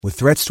With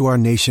threats to our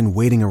nation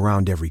waiting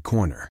around every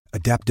corner,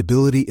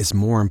 adaptability is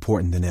more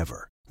important than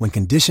ever. When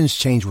conditions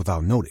change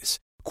without notice,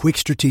 quick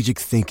strategic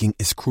thinking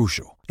is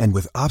crucial. And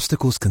with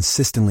obstacles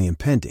consistently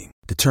impending,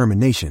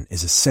 determination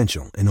is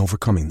essential in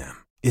overcoming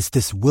them. It's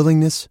this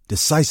willingness,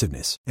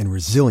 decisiveness, and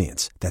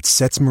resilience that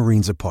sets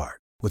Marines apart.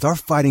 With our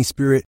fighting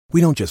spirit, we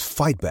don't just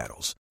fight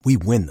battles, we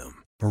win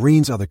them.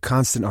 Marines are the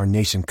constant our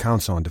nation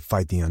counts on to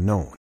fight the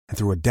unknown. And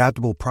through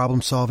adaptable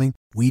problem solving,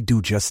 we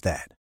do just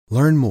that.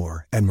 Learn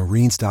more at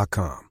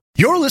marines.com.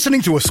 You're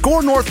listening to a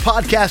Score North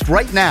podcast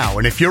right now,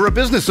 and if you're a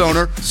business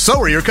owner, so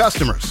are your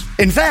customers.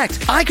 In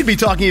fact, I could be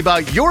talking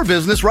about your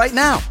business right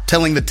now,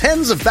 telling the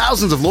tens of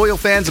thousands of loyal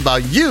fans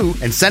about you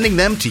and sending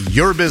them to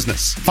your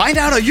business. Find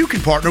out how you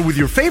can partner with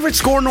your favorite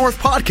Score North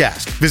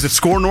podcast. Visit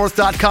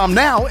scorenorth.com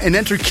now and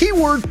enter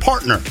keyword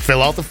partner.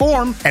 Fill out the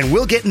form, and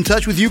we'll get in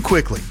touch with you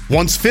quickly.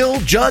 Once Phil,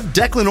 Judd,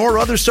 Declan, or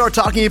others start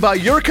talking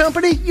about your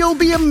company, you'll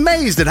be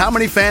amazed at how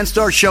many fans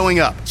start showing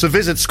up. So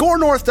visit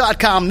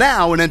scorenorth.com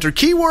now and enter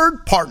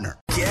keyword partner.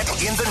 Get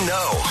in the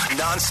know.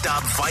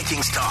 Non-stop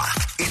Vikings talk.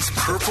 It's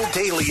Purple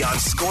Daily on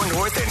Score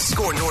North and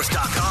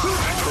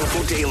ScoreNorth.com.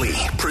 Purple Daily,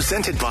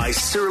 presented by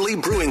Surly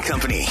Brewing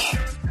Company.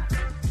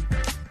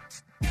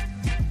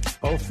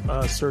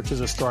 Both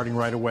searches are starting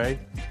right away,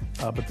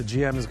 but the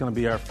GM is going to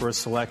be our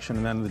first selection,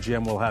 and then the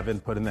GM will have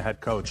input in the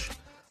head coach.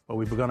 But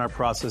we've begun our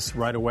process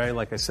right away.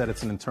 Like I said,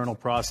 it's an internal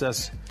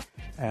process,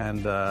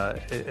 and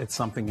it's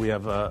something we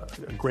have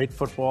great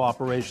football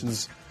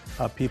operations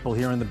people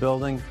here in the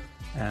building.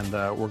 And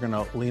we're going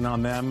to lean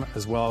on them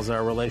as well as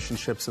our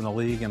relationships in the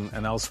league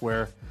and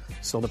elsewhere.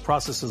 So the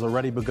process has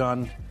already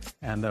begun,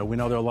 and we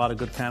know there are a lot of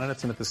good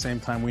candidates. And at the same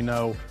time, we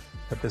know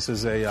that this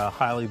is a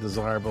highly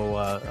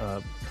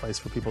desirable place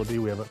for people to be.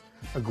 We have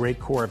a great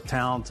core of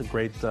talent, a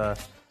great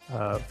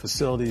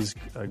facilities,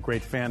 a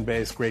great fan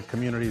base, great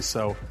communities.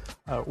 So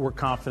we're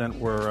confident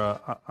we're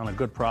on a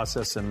good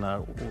process, and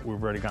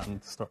we've already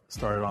gotten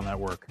started on that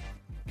work.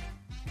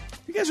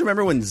 You guys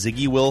remember when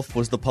Ziggy Wilf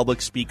was the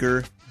public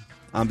speaker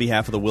on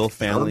behalf of the Wilf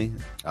family?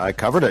 I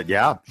covered it,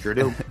 yeah, sure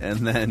do. And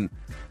then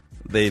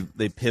they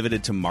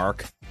pivoted to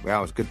Mark. Yeah,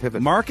 it was a good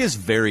pivot. Mark is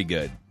very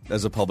good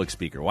as a public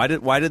speaker. Why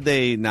did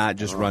they not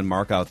just run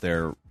Mark out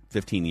there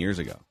 15 years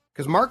ago?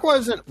 Because Mark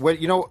wasn't,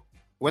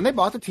 when they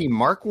bought the team,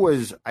 Mark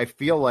was, I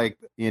feel like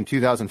in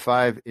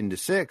 2005 into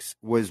 6,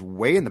 was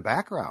way in the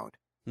background.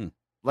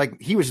 Like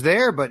he was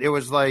there, but it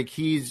was like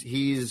he's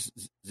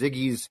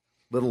Ziggy's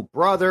little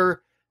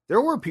brother.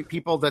 There were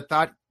people that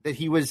thought that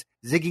he was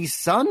Ziggy's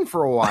son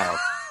for a while.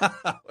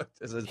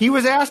 He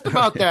was asked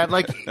about that.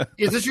 Like,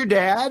 is this your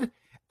dad?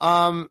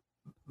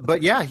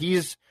 But yeah,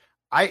 it's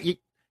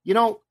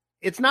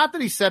not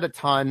that he said a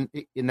ton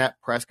in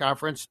that press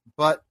conference,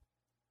 but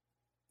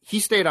he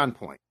stayed on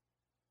point.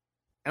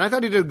 And I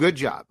thought he did a good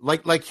job.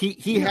 Like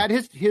he had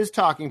his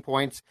talking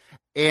points,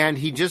 and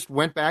he just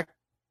went back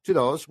to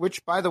those,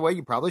 which, by the way,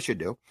 you probably should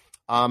do.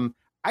 I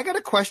got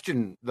a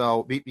question,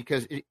 though,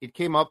 because it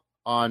came up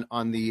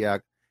on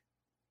the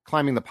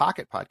Climbing the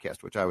Pocket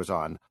podcast, which I was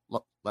on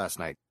last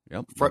night.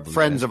 Yep.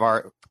 Friends of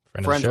our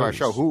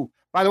show, who,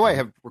 by the way,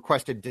 have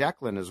requested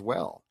Declan as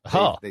well.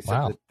 They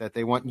said that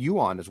they want you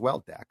on as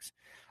well, Dex.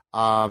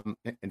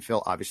 And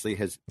Phil obviously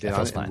has been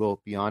on and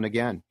will be on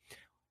again.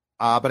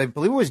 But I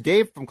believe it was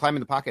Dave from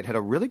Climbing the Pocket had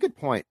a really good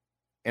point.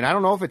 And I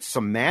don't know if it's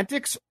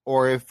semantics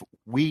or if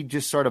we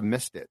just sort of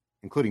missed it,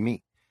 including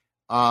me.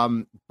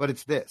 But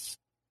it's this.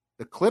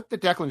 The clip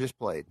that Declan just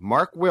played,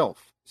 Mark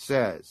Wilf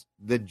says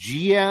the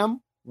GM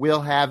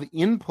will have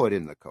input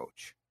in the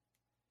coach.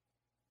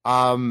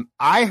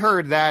 I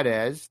heard that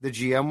as the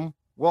GM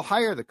will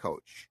hire the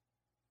coach.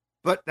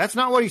 But that's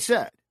not what he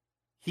said.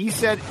 He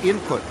said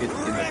input in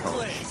the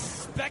coach.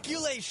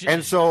 Speculation.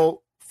 And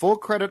so full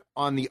credit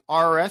on the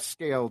RS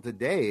scale to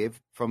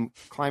Dave from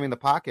Climbing the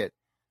Pocket.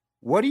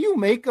 What do you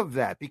make of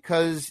that?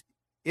 Because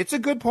it's a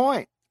good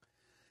point.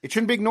 It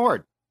shouldn't be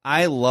ignored.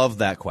 I love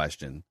that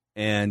question.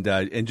 And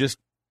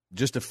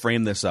just to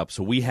frame this up,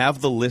 so we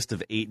have the list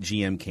of 8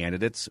 GM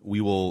candidates.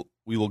 We will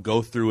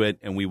go through it,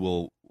 and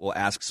we'll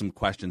ask some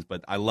questions.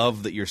 But I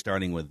love that you're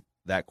starting with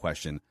that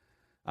question.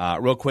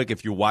 Real quick,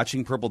 if you're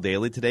watching Purple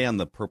Daily today on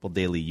the Purple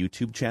Daily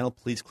YouTube channel,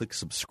 please click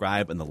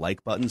subscribe and the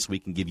like button so we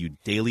can give you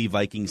daily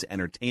Vikings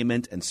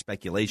entertainment and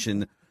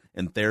speculation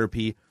and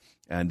therapy.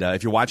 And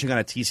if you're watching on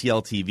a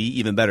TCL TV,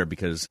 even better,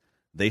 because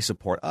they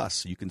support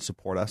us. You can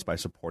support us by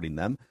supporting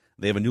them.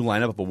 They have a new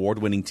lineup of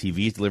award-winning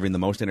TVs delivering the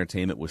most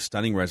entertainment with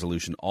stunning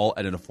resolution, all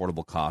at an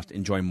affordable cost.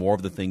 Enjoy more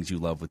of the things you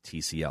love with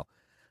TCL.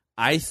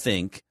 I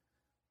think,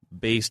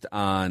 based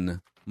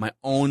on my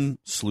own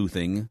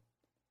sleuthing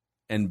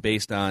and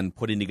based on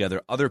putting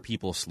together other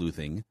people's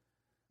sleuthing,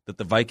 that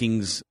the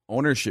Vikings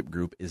ownership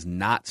group is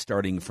not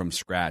starting from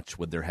scratch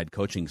with their head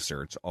coaching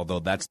search, although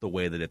that's the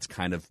way that it's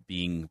kind of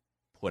being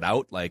put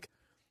out, like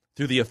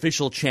through the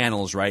official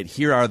channels, right?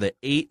 Here are the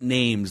 8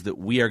 names that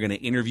we are going to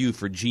interview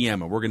for GM,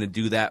 and we're going to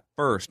do that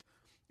first,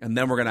 and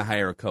then we're going to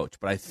hire a coach.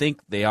 But I think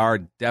they are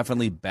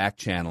definitely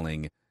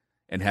back-channeling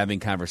and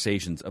having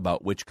conversations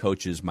about which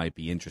coaches might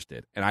be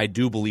interested. And I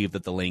do believe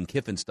that the Lane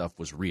Kiffin stuff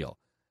was real.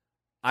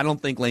 I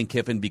don't think Lane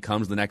Kiffin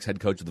becomes the next head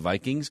coach of the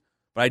Vikings,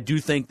 but I do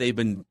think they've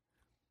been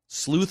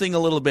sleuthing a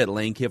little bit.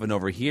 Lane Kiffin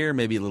over here,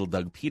 maybe a little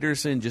Doug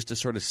Peterson, just to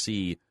sort of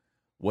see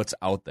what's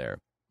out there.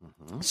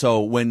 Mm-hmm.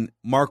 So when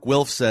Mark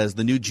Wilf says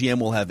the new GM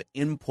will have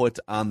input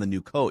on the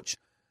new coach,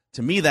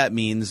 to me that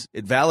means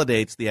it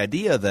validates the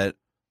idea that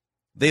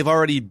they've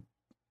already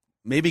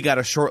maybe got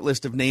a short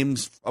list of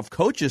names of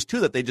coaches, too,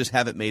 that they just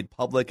haven't made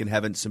public and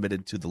haven't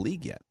submitted to the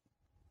league yet.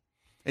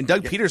 And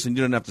Doug Peterson,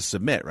 you don't have to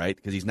submit, right?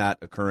 Because he's not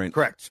a current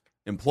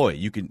employee.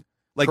 You can,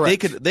 like,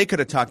 they could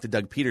have talked to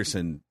Doug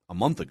Peterson a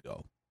month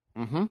ago.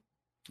 Mm-hmm.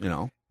 You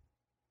know,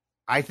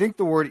 I think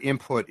the word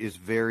input is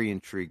very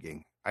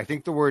intriguing. I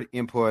think the word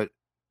input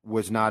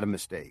was not a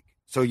mistake.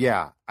 So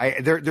yeah,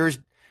 there's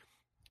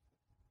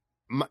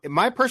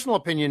my personal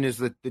opinion is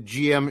that the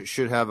GM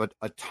should have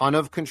a ton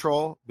of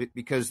control,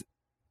 because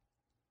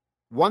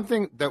one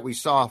thing that we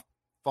saw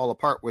fall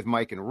apart with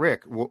Mike and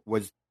Rick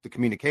was the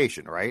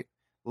communication, right?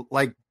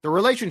 Like, the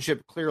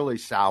relationship clearly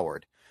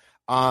soured.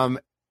 And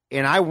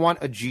I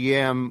want a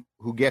GM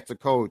who gets a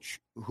coach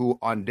who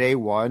on day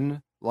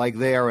one, like,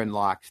 they are in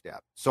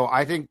lockstep. So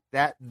I think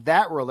that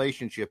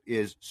relationship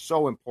is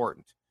so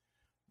important.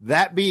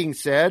 That being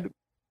said,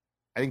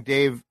 I think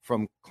Dave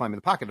from Climbing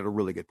the Pocket had a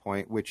really good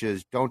point, which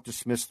is don't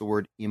dismiss the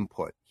word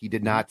input. He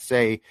did not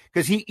say,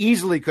 because he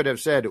easily could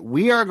have said,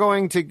 we are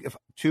going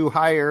to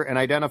hire and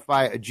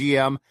identify a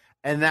GM,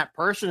 and that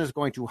person is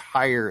going to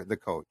hire the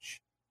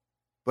coach.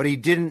 But he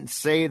didn't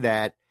say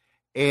that.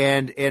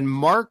 And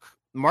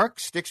Mark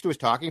sticks to his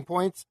talking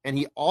points, and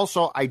he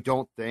also, I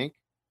don't think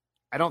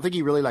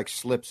he really, like,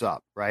 slips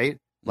up, right?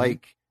 Mm-hmm.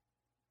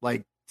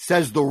 Like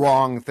says the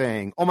wrong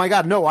thing. Oh my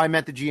God, no, I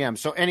meant the GM.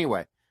 So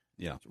anyway,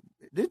 yeah,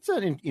 it's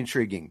an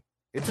intriguing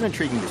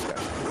discussion.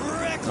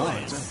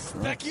 Reckless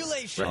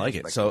speculation. I like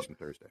it.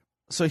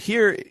 So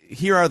here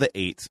are the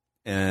 8,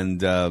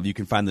 and you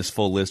can find this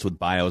full list with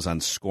bios on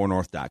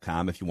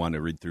ScoreNorth.com if you want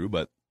to read through,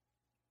 but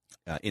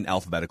in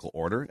alphabetical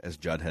order, as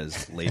Judd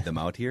has laid them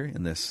out here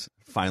in this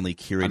finely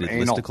curated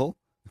listicle.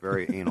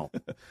 Very anal.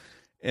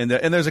 And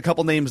there's a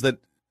couple names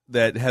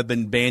that have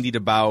been bandied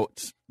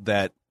about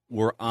that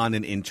were on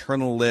an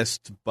internal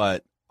list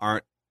but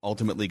aren't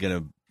ultimately going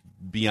to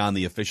be on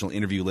the official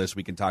interview list.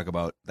 We can talk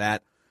about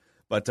that.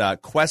 But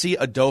Kwesi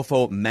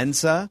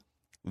Adolfo-Mensah,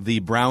 the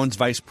Browns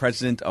vice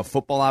president of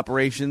football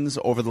operations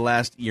over the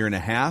last year and a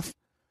half.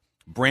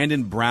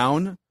 Brandon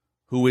Brown,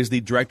 who is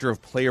the director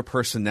of player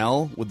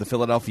personnel with the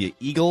Philadelphia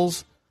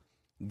Eagles.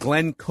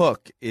 Glenn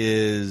Cook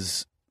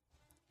is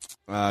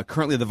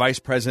currently the vice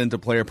president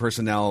of player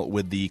personnel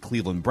with the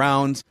Cleveland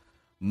Browns.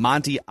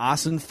 Monty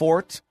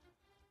Ossenfort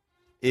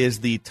is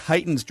the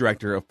Titans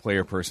director of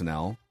player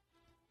personnel.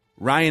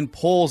 Ryan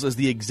Poles is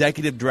the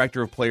executive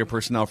director of player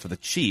personnel for the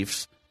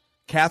Chiefs.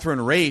 Catherine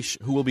Raish,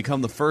 who will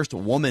become the first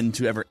woman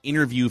to ever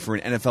interview for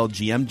an NFL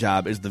GM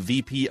job, is the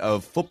VP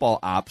of football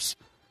ops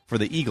for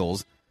the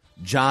Eagles.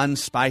 John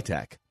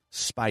Spytek.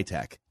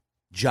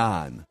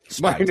 John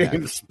Spytek. My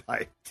name's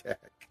Spytek.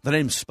 The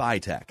name's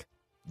Spytek.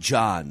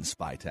 John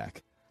Spytek.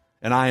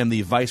 And I am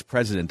the vice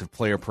president of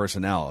player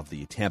personnel of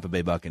the Tampa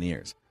Bay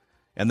Buccaneers.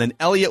 And then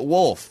Elliot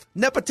Wolf.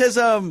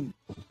 Nepotism!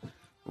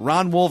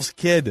 Ron Wolf's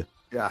kid.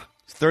 Yeah.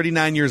 He's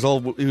 39 years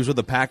old. He was with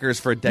the Packers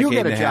for a decade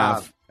and a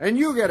half. And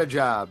you get a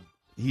job.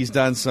 He's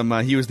done some,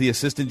 he was the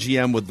assistant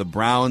GM with the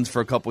Browns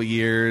for a couple of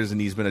years, and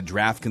he's been a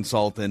draft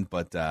consultant,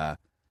 but they're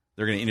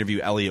going to interview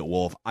Elliot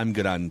Wolf. I'm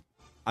good on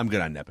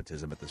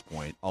nepotism at this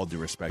point. All due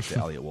respect to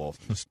Elliot Wolf.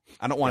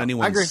 I don't want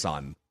anyone's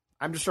son.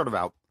 I'm just sort of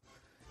out.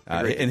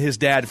 And his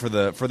dad, for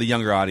the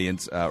younger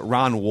audience,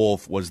 Ron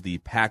Wolf was the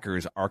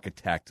Packers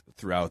architect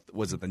throughout,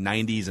 was it the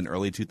 90s and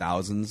early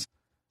 2000s?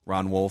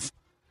 Ron Wolf?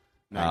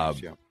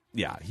 90s, yeah.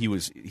 Yeah,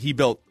 he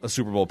built a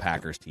Super Bowl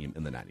Packers team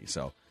in the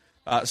 90s.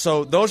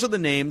 So those are the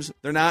names.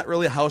 They're not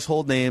really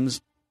household names.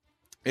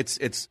 It's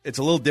a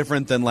little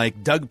different than,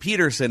 like, Doug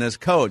Peterson as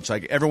coach.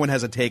 Like, everyone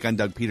has a take on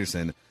Doug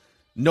Peterson.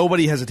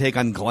 Nobody has a take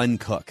on Glenn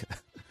Cook.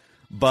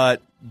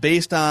 But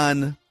based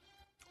on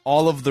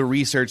all of the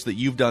research that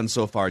you've done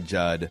so far,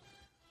 Judd,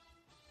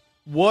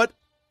 what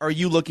are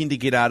you looking to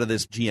get out of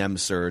this GM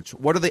search?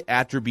 What are the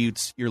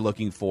attributes you're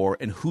looking for,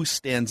 and who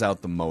stands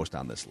out the most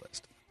on this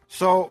list?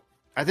 So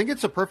I think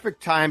it's a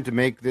perfect time to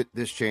make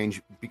this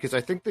change, because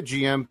I think the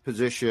GM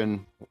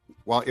position,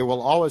 while it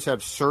will always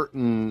have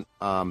certain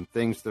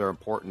things that are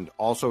important,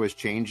 also is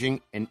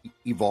changing and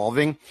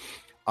evolving.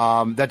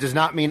 That does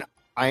not mean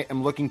I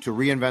am looking to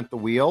reinvent the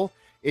wheel.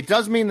 It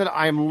does mean that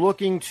I'm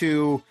looking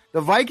to –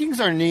 the Vikings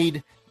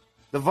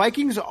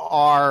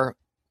are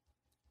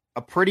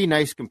a pretty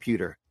nice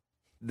computer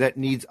that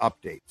needs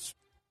updates.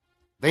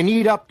 They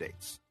need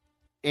updates.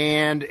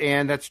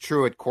 And that's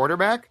true at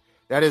quarterback.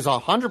 That is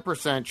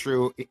 100%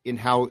 true in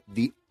how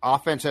the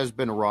offense has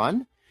been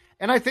run.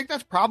 And I think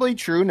that's probably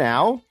true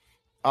now.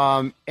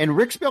 And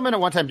Rick Spielman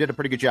at one time did a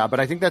pretty good job, but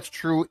I think that's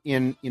true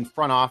in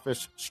front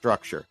office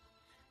structure.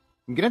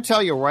 I'm going to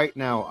tell you right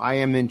now, I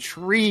am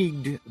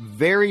intrigued,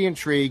 very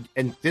intrigued,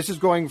 and this is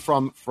going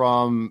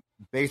from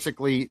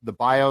basically the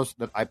bios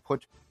that I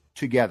put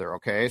together,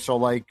 okay? So,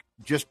 like,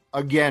 just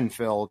again,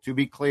 Phil, to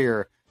be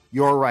clear,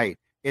 you're right.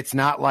 It's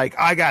not like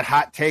I got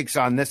hot takes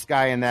on this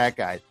guy and that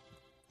guy.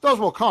 Those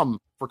will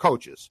come for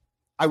coaches.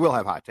 I will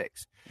have hot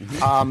takes.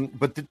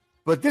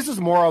 But this is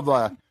more of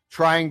a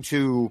trying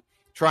to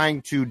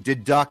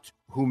deduct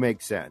who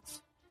makes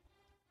sense.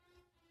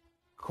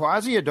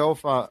 Kwesi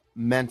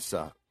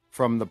Adofo-Mensah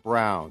from the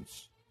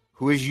Browns,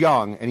 who is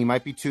young, and he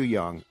might be too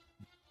young,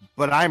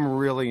 but I'm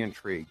really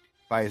intrigued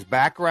by his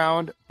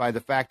background, by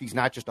the fact he's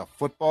not just a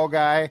football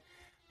guy,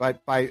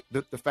 but by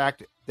the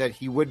fact that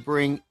he would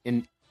bring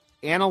an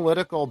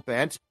analytical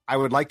bent. I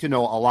would like to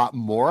know a lot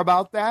more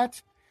about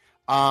that.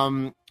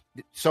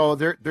 So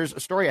there's a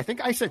story. I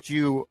think I sent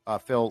you,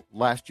 Phil,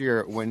 last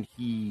year when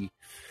he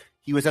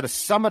was at a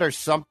summit or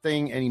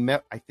something, and he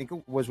met, I think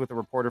it was with a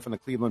reporter from the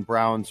Cleveland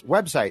Browns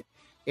website.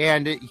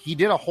 And he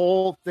did a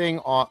whole thing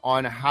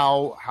on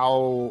how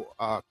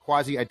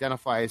Kwesi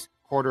identifies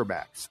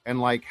quarterbacks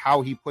and like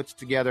how he puts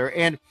together.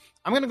 And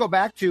I'm going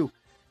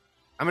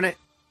to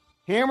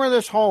hammer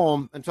this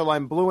home until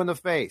I'm blue in the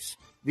face.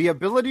 The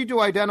ability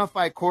to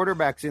identify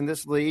quarterbacks in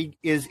this league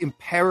is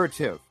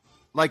imperative,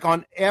 like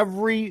on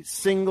every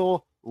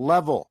single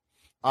level.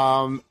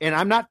 And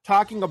I'm not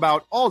talking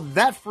about,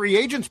 that free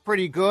agent's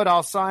pretty good,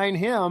 I'll sign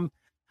him.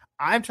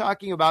 I'm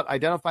talking about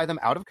identify them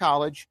out of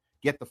college,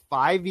 get the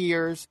 5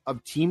 years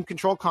of team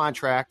control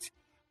contract,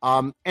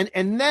 and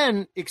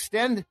then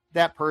extend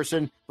that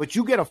person, but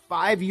you get a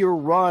 5-year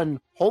run,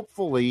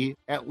 hopefully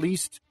at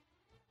least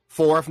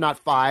 4, if not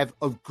 5,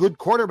 of good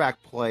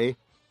quarterback play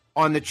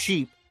on the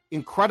cheap.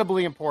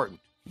 Incredibly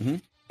important. Mm-hmm.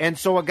 And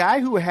so a guy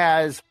who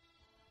has,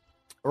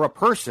 or a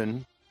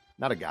person,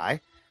 not a guy,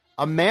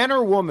 a man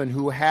or woman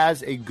who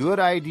has a good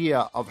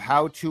idea of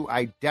how to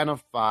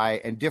identify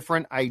and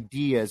different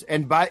ideas,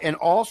 and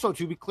also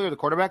to be clear, the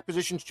quarterback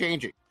position's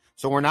changing.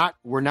 So we're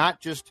not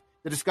just,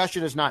 the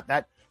discussion is not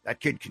that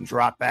kid can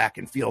drop back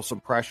and feel some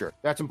pressure.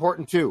 That's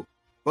important too.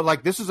 But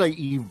like, this is a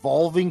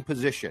evolving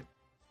position.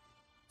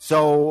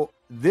 So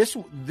this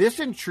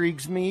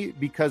intrigues me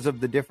because of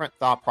the different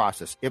thought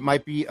process. It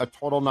might be a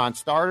total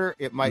non-starter.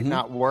 It might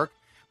not work.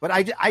 But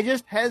I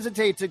just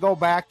hesitate to go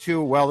back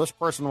to, well, this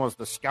person was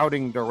the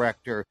scouting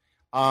director.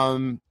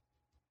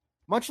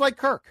 Much like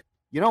Kirk.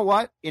 You know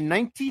what? In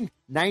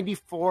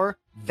 1994,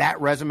 that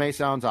resume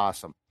sounds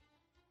awesome.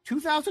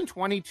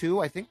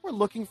 2022, I think we're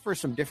looking for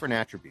some different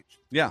attributes.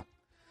 Yeah.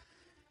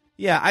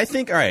 Yeah, I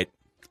think, all right,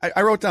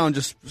 I wrote down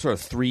just sort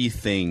of 3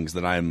 things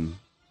that I'm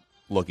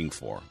looking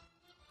for.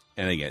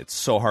 And again, it's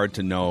so hard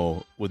to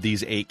know with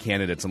these 8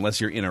 candidates unless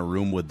you're in a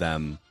room with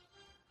them.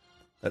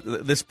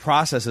 This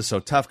process is so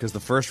tough because the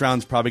first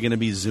round's probably going to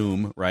be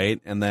Zoom, right?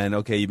 And then,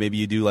 okay, maybe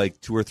you do like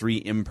 2 or 3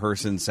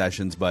 in-person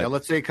sessions. But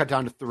let's say cut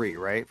down to 3,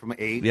 right? From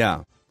 8.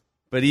 Yeah.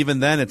 But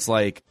even then, it's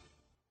like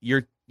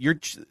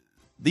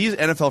these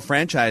NFL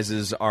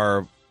franchises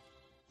are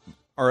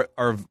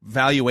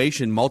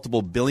valuation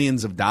multiple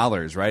billions of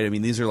dollars, right? I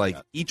mean, these are like,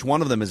 each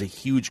one of them is a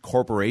huge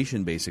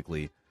corporation,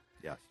 basically.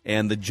 Yes.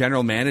 And the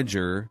general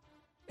manager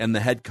and the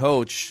head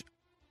coach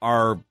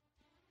are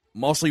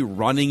mostly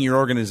running your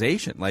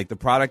organization. Like, the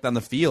product on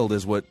the field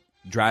is what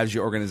drives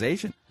your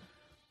organization.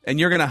 And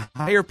you're going to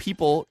hire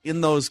people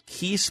in those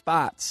key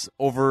spots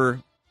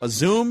over a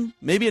Zoom,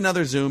 maybe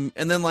another Zoom,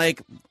 and then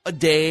like a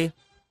day,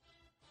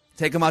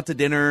 take them out to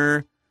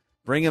dinner,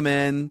 bring them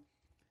in.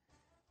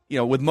 You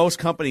know, with most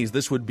companies,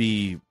 this would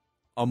be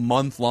a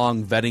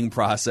month-long vetting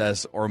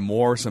process or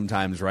more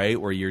sometimes, right?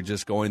 Where you're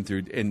just going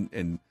through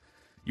and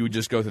you would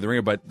just go through the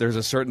ringer. But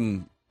there's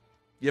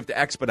you have to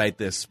expedite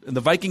this. And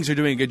the Vikings are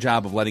doing a good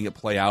job of letting it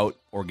play out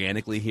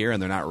organically here,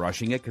 and they're not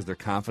rushing it because they're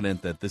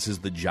confident that this is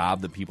the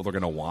job that people are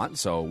going to want,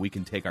 so we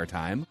can take our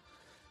time.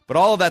 But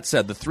all of that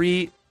said, the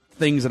 3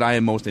 things that I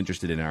am most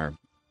interested in are,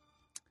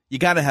 you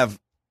got to have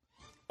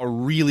a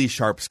really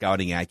sharp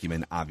scouting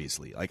acumen,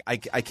 obviously. Like, I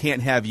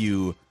can't have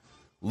you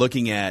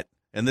looking at,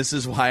 and this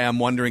is why I'm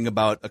wondering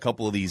about a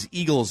couple of these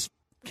Eagles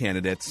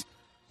candidates,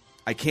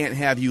 I can't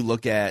have you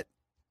look at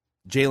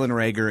Jalen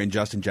Reagor and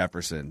Justin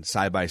Jefferson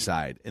side by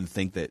side and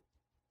think that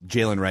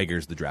Jalen Reagor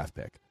is the draft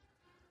pick.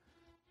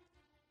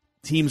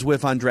 Teams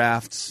whiff on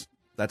drafts,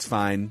 that's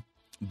fine,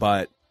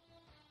 but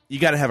you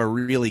got to have a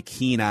really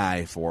keen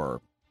eye for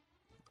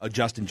a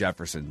Justin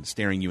Jefferson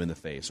staring you in the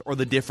face, or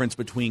the difference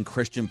between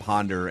Christian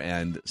Ponder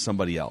and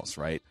somebody else,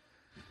 right?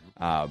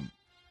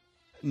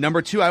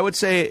 Number 2, I would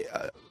say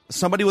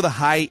somebody with a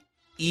high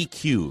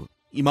EQ,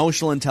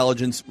 emotional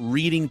intelligence,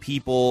 reading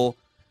people.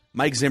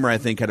 Mike Zimmer, I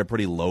think, had a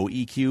pretty low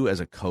EQ as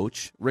a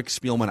coach. Rick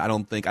Spielman,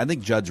 I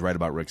think Judd's right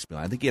about Rick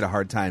Spielman. I think he had a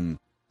hard time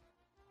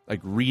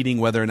like reading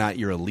whether or not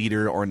you're a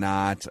leader or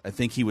not. I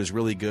think he was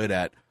really good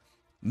at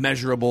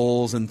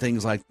measurables and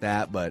things like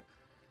that. But,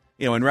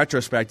 you know, in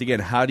retrospect, again,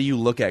 how do you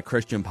look at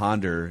Christian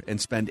Ponder and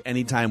spend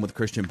any time with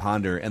Christian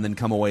Ponder and then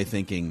come away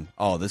thinking,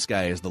 oh, this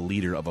guy is the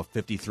leader of a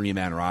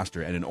 53-man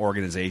roster and an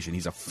organization.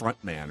 He's a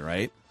front man,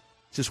 right?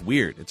 It's just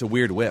weird. It's a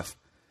weird whiff.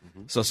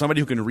 Mm-hmm. So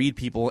somebody who can read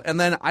people, and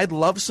then I'd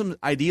love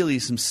ideally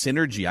some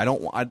synergy.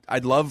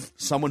 I'd love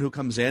someone who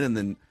comes in and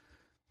then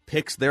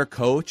picks their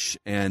coach,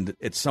 and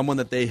it's someone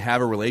that they have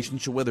a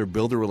relationship with or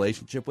build a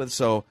relationship with.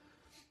 So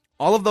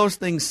all of those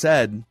things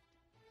said,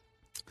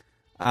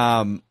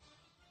 I'm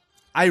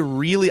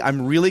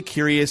really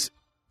curious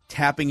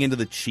tapping into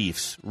the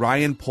Chiefs.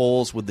 Ryan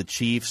Poles with the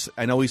Chiefs.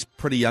 I know he's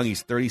pretty young.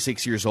 He's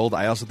 36 years old.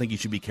 I also think you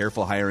should be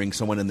careful hiring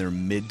someone in their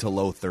mid to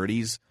low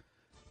 30s.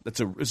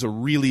 It's a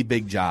really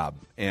big job,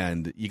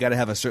 and you got to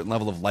have a certain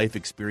level of life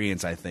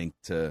experience, I think,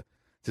 to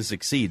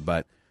succeed.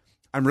 But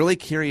I'm really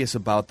curious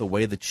about the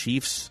way the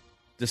Chiefs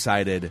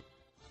decided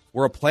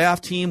we're a playoff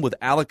team with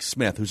Alex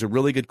Smith, who's a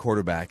really good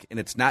quarterback, and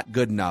it's not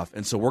good enough,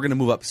 and so we're going to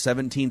move up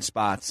 17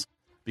 spots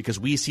because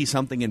we see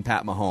something in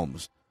Pat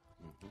Mahomes.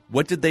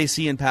 What did they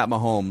see in Pat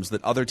Mahomes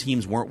that other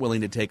teams weren't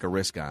willing to take a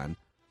risk on?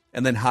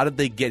 And then how did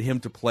they get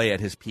him to play at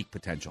his peak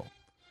potential?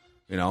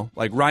 You know,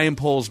 like Ryan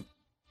Poles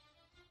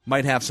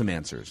might have some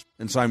answers.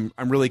 And so I'm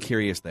really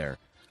curious there.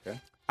 Okay.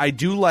 I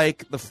do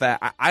like the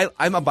fact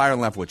I'm a Byron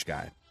Leftwich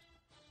guy.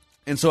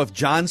 And so if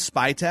John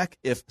Spytek,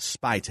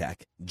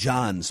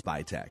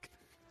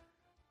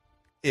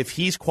 if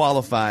he's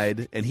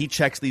qualified and he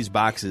checks these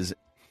boxes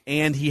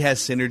and he has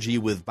synergy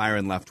with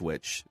Byron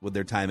Leftwich with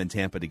their time in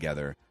Tampa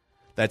together,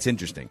 that's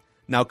interesting.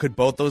 Now, could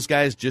both those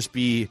guys just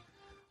be,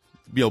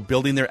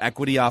 building their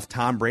equity off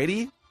Tom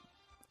Brady?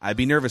 I'd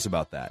be nervous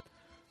about that.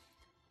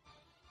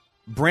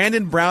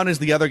 Brandon Brown is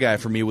the other guy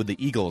for me with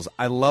the Eagles.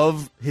 I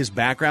love his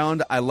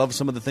background. I love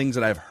some of the things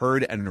that I've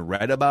heard and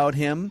read about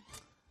him.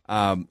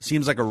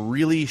 Seems like a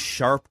really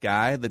sharp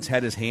guy that's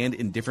had his hand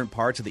in different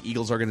parts of the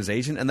Eagles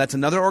organization. And that's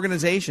another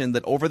organization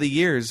that over the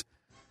years,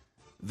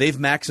 they've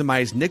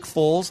maximized Nick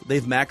Foles.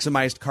 They've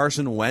maximized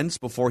Carson Wentz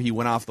before he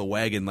went off the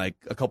wagon like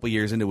a couple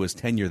years into his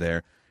tenure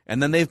there.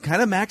 And then they've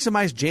kind of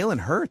maximized Jalen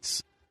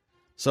Hurts.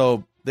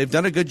 So they've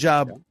done a good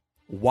job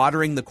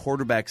watering the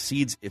quarterback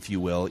seeds, if you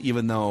will,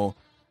 even though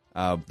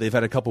they've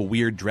had a couple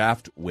weird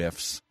draft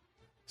whiffs.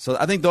 So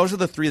I think those are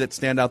the three that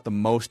stand out the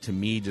most to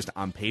me just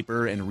on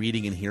paper and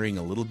reading and hearing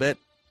a little bit.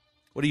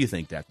 What do you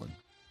think, Declan?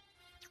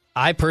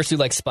 I personally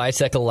like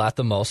Spytek a lot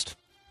the most.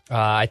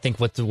 I think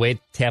with the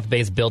way Tampa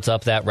Bay's built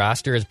up that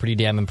roster is pretty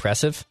damn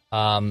impressive.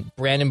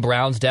 Brandon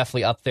Brown's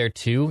definitely up there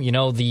too. You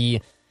know,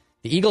 the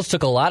Eagles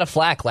took a lot of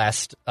flack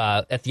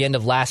at the end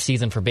of last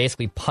season for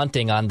basically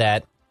punting on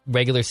that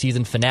regular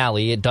season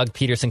finale. Doug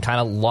Peterson kind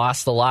of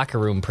lost the locker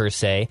room per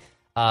se,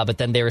 but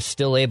then they were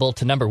still able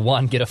to, number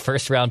one, get a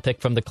first-round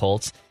pick from the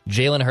Colts.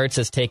 Jalen Hurts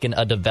has taken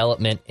a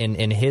development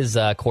in his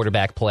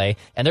quarterback play,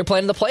 and they're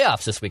playing in the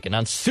playoffs this weekend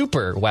on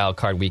Super Wild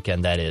Card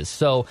Weekend, that is.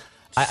 So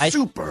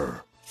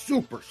Super.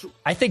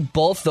 I think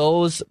both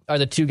those are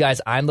the two guys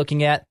I'm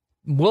looking at.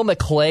 Will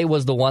McClay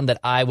was the one that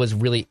I was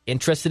really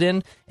interested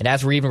in, and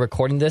as we're even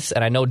recording this,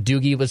 and I know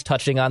Doogie was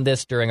touching on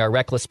this during our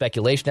Reckless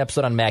Speculation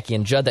episode on Mackey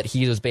and Judd, that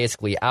he was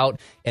basically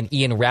out, and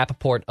Ian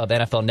Rappaport of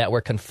NFL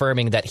Network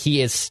confirming that he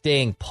is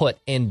staying put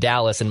in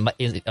Dallas and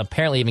is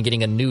apparently even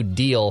getting a new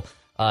deal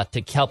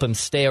to help him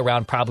stay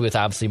around, probably with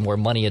obviously more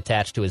money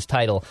attached to his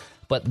title.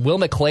 But Will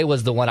McClay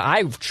was the one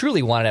I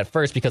truly wanted at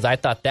first because I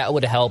thought that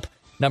would help,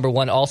 number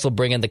one, also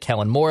bring in the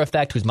Kellen Moore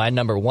effect, who's my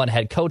number one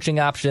head coaching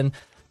option.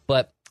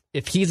 But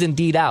if he's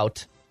indeed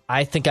out,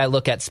 I think I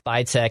look at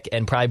Spytek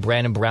and probably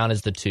Brandon Brown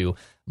as the two.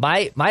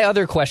 My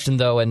other question,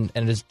 though, and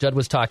as Judd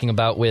was talking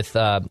about with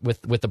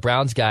the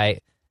Browns guy,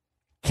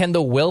 can the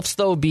Wilfs,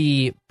 though,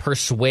 be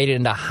persuaded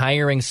into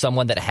hiring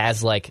someone that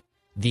has, like,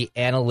 the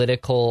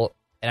analytical,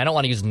 and I don't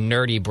want to use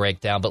nerdy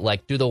breakdown, but,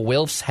 like, do the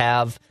Wilfs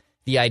have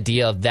the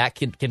idea of that?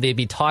 Can they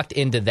be talked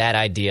into that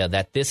idea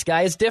that this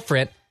guy is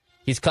different?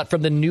 He's cut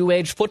from the new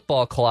age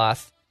football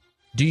cloth.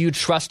 Do you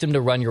trust him to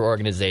run your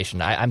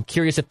organization? I'm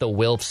curious if the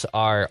Wilfs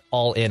are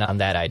all in on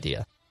that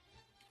idea.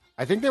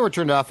 I think they were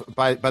turned off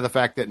by the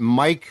fact that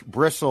Mike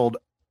bristled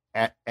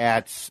at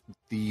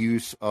the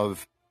use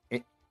of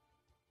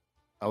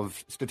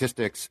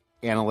statistics,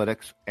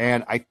 analytics,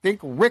 and I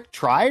think Rick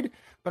tried,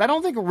 but I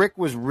don't think Rick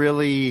was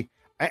really,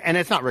 and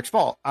it's not Rick's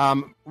fault.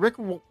 Rick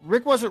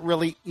wasn't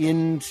really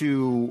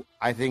into,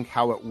 I think,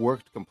 how it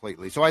worked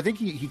completely. So I think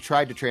he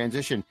tried to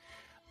transition.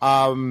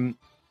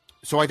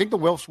 So I think the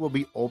Wilfs will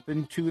be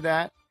open to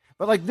that.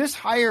 But like this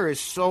hire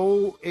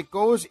it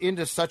goes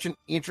into such an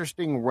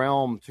interesting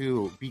realm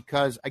too,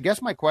 because I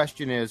guess my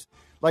question is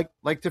like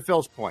to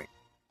Phil's point,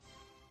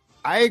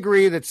 I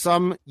agree that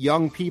some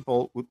young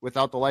people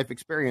without the life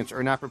experience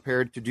are not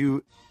prepared to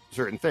do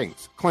certain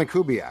things. Clint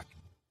Kubiak,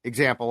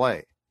 example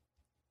A,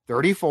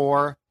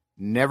 34,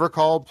 never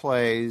called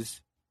plays.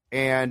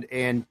 And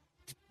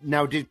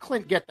now did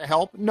Clint get the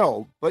help?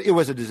 No, but it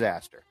was a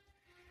disaster.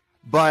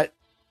 But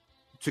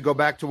to go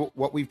back to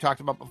what we've talked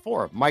about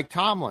before, Mike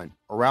Tomlin,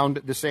 around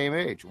the same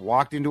age,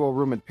 walked into a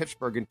room in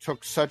Pittsburgh and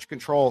took such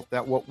control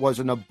that what was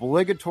an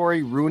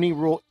obligatory Rooney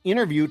Rule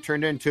interview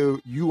turned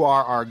into, you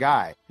are our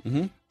guy.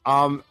 Mm-hmm.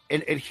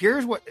 And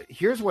here's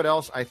what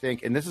else I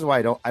think, and this is why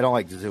I don't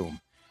like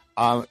Zoom.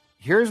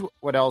 Here's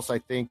what else I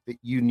think that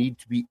you need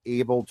to be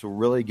able to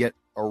really get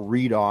a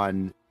read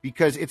on,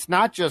 because it's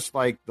not just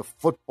like the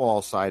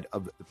football side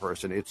of the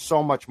person. It's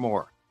so much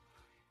more.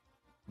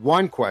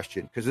 One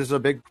question, because this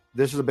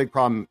is a big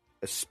problem,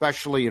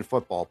 especially in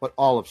football, but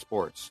all of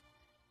sports.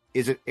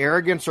 Is it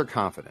arrogance or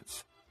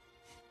confidence?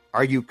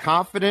 Are you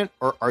confident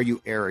or are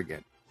you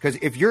arrogant? Because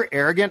if you're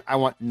arrogant, I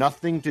want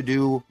nothing to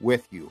do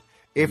with you.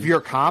 If you're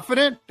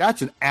confident,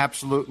 that's an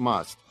absolute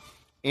must.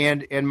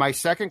 And my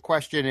second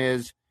question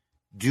is,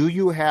 do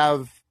you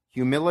have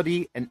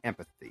humility and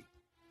empathy?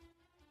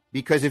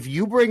 Because if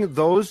you bring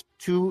those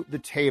to the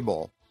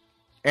table,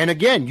 and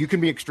again, you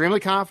can be extremely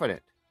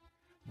confident,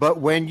 but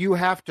when you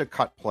have to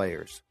cut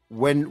players,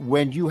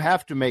 when you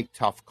have to make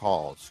tough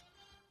calls,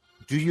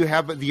 do you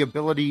have the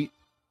ability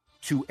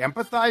to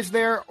empathize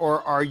there,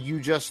 or are you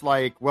just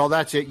like, well,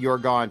 that's it, you're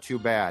gone, too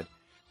bad?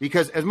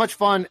 Because as much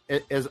fun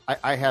as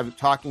I have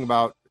talking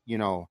about,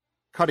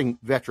 cutting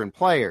veteran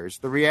players,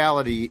 the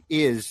reality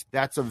is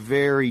that's a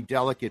very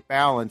delicate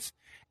balance,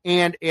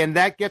 and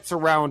that gets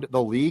around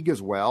the league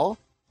as well.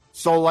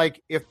 So,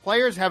 like, if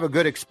players have a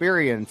good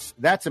experience,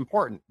 that's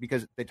important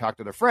because they talk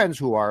to their friends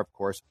who are, of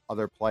course,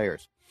 other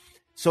players.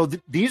 So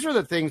these are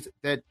the things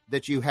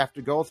that you have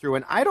to go through.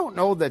 And I don't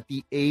know that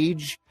the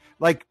age,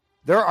 like,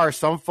 there are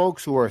some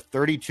folks who are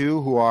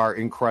 32 who are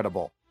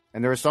incredible.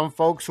 And there are some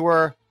folks who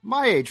are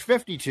my age,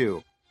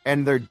 52,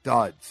 and they're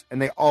duds.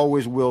 And they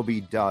always will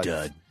be duds.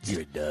 Dud.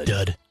 You're a dud.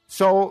 Dud.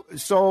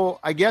 So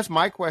I guess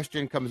my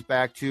question comes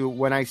back to,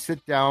 when I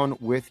sit down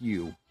with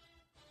you,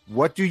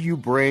 what do you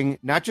bring,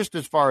 not just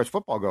as far as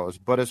football goes,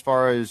 but as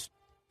far as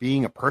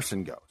being a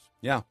person goes?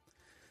 Yeah.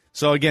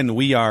 So again,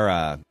 we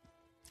have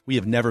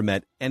never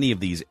met any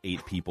of these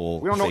 8 people.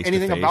 We don't know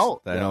anything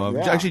about them.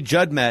 Yeah. Actually,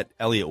 Judd met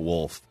Elliot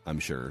Wolf, I'm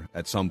sure,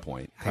 at some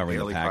point covering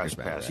the Packers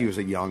back then. He was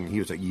a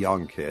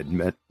young kid,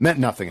 meant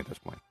nothing at this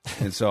point.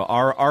 And so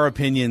our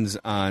opinions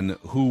on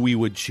who we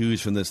would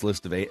choose from this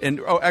list of 8.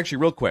 And actually,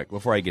 real quick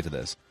before I get to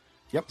this,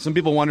 some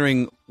people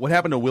wondering what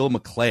happened to Will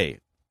McClay,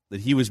 that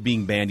he was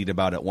being bandied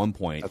about at one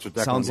point. That's what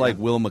sounds like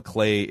Will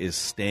McClay is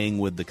staying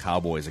with the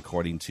Cowboys,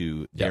 according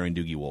to Darren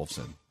Doogie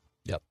Wolfson.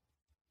 Yep.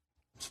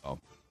 So,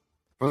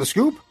 from the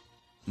Scoop.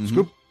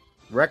 Scoop,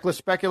 reckless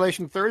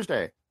speculation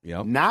Thursday.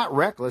 Yep. Not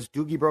reckless.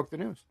 Doogie broke the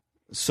news.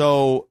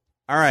 So,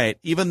 all right,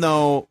 even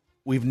though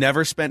we've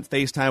never spent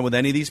FaceTime with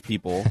any of these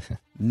people,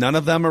 none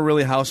of them are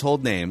really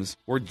household names.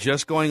 We're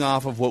just going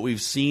off of what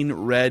we've seen,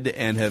 read,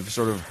 and have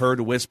sort of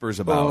heard whispers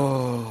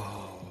about.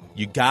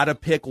 You got to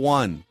pick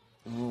one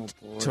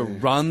to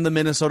run the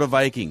Minnesota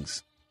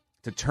Vikings,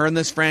 to turn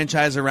this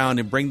franchise around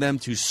and bring them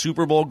to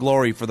Super Bowl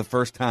glory for the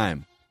first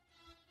time.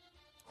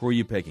 Who are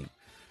you picking?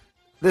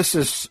 This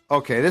is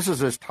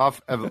as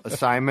tough of an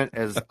assignment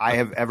as I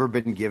have ever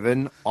been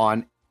given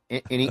on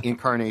any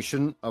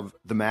incarnation of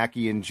the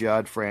Mackey and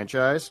Judd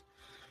franchise.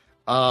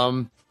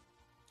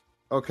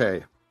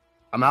 Okay.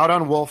 I'm out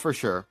on Wolf for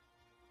sure.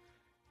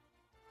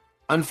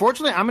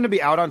 Unfortunately, I'm going to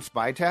be out on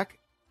Spytek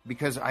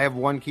because I have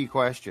one key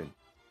question.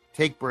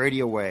 Take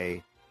Brady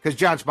away, because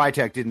John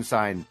Spytek didn't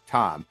sign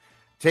Tom.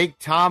 Take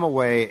Tom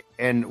away,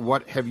 and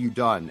what have you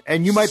done?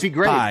 And you might be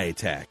great.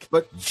 Spytek.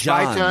 But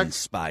John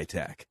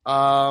Spytek.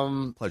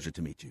 Pleasure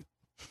to meet you.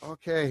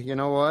 Okay, you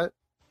know what?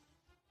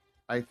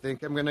 I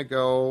think I'm going to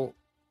go...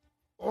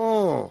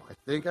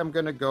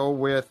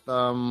 with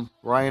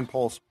Ryan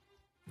Poles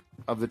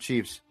of the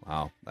Chiefs.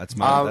 Wow, that's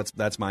mine.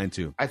 That's mine,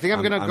 too. I think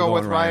I'm going to go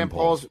with Ryan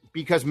Poles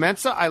because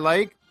Mensah I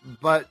like,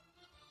 but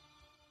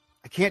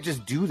I can't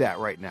just do that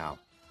right now.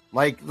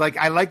 Like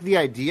I like the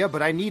idea,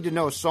 but I need to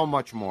know so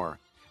much more.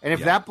 And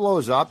if that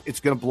blows up, it's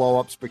going to blow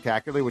up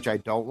spectacularly, which I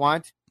don't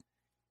want.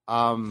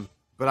 But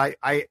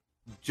I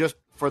just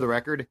for the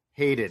record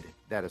hated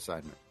that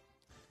assignment.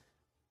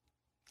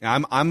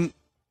 I'm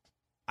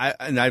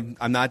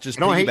not just.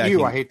 I don't hate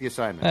you. I hate the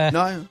assignment.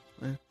 No,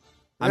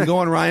 I'm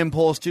going Ryan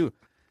Poles too.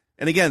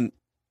 And again,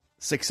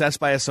 success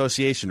by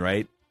association,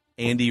 right?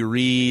 Andy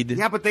Reid.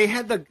 Yeah, but they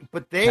had the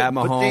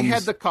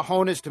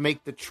cojones to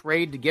make the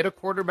trade to get a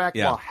quarterback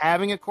while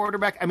having a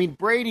quarterback. I mean,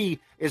 Brady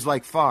is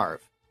like Favre.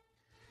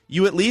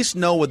 You at least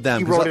know with them.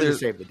 He wrote in to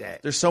save the day.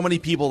 There's so many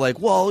people like,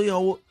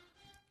 well,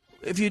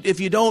 if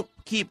you don't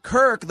keep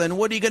Kirk, then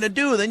what are you going to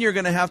do? Then you're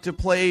going to have to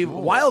play a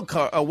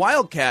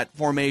wildcat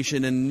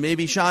formation and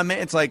maybe Sean Mann.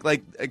 It's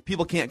like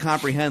people can't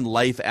comprehend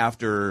life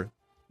after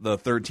the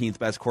 13th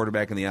best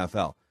quarterback in the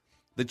NFL.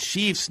 The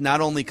Chiefs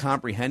not only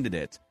comprehended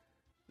it,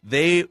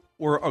 they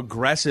were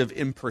aggressive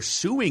in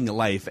pursuing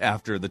life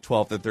after the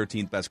 12th or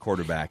 13th best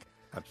quarterback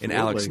in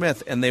Alex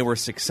Smith, and they were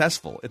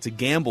successful. It's a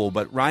gamble,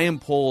 but Ryan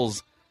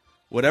Poles,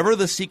 whatever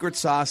the secret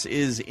sauce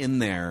is in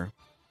there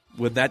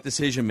with that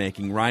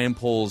decision-making, Ryan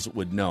Poles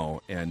would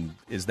know. And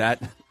is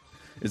that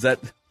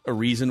a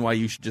reason why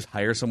you should just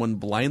hire someone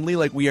blindly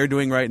like we are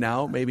doing right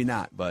now? Maybe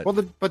not, but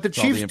the Chiefs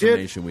all the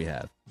information we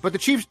have. But the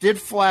Chiefs did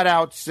flat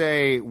out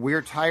say,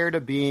 we're tired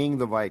of being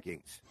the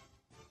Vikings.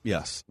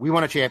 Yes. We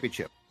want a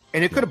championship.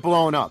 And it could have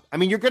blown up. I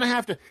mean, you're going to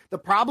have to – the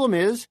problem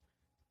is,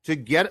 to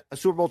get a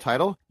Super Bowl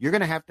title, you're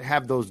going to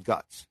have those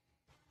guts.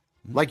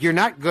 Like, you're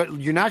not going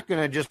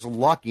to just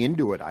luck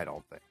into it, I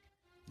don't think.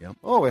 Yep.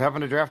 Oh, we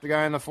happen to draft a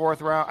guy in the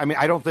 4th round. I mean,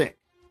 I don't think.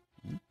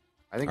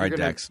 I think you're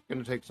going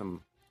to take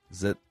some –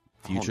 Is it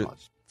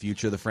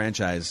future of the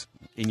franchise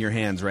in your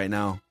hands right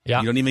now?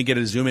 Yeah. You don't even get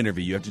a Zoom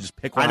interview. You have to just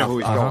pick one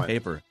off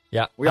paper.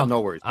 Yeah. We all know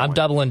where he's going. I'm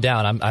doubling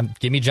down. I'm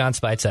give me John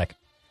Spytek.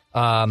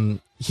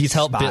 He's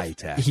helped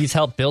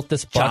build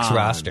this Bucs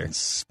roster.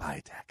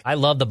 Spytek. I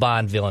love the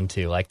Bond villain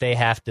too. Like we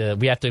have to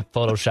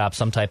Photoshop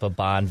some type of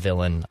Bond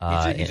villain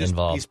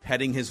involved. He's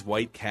petting his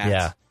white cat.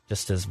 Yeah,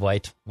 just his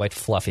white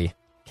fluffy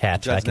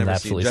cat. I can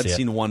absolutely see it. Judd's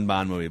seen one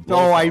Bond movie.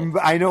 No,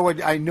 I know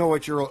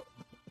what you're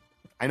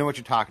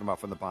talking about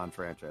from the Bond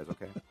franchise.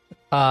 Okay.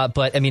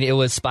 But I mean, it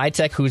was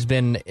Spytek who's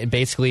been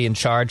basically in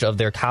charge of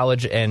their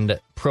college and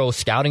pro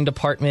scouting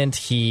department.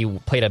 He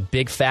played a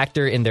big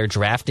factor in their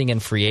drafting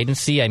and free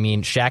agency. I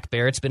mean, Shaq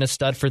Barrett's been a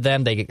stud for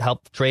them. They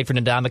helped trade for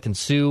Ndamukong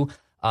Suh.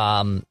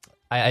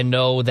 I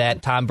know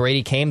that Tom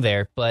Brady came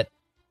there, but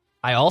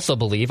I also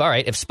believe, all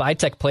right, if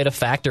Spytek played a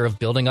factor of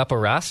building up a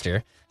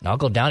roster, and I'll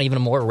go down even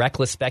a more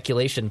reckless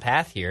speculation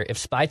path here, if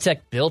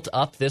Spytek built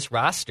up this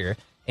roster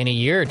in a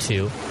year or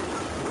two,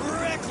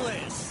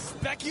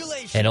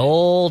 and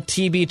old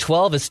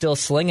TB12 is still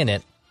slinging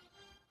it.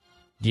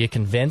 Do you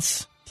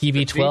convince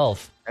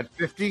TB12? At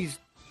 50s?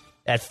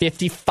 At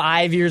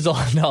 55 years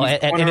old. No,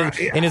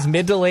 in his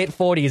mid to late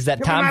 40s,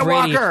 that Tom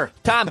Brady. Walker.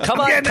 Tom,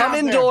 come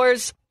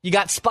indoors. You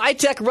got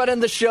Spytek running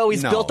the show.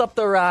 He's built up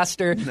the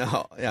roster.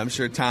 No, I'm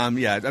sure Tom,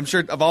 I'm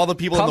sure of all the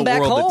people in the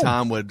world that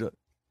Tom would...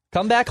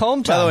 Come back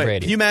home, Tom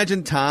Brady. Can you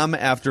imagine Tom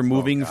after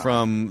moving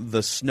from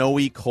the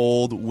snowy,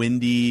 cold,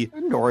 windy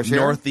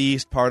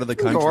northeast part of the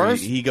country?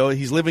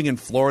 He's living in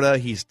Florida.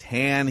 He's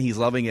tan. He's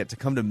loving it. To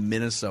come to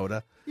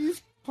Minnesota, he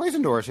plays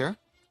indoors here.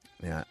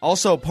 Yeah.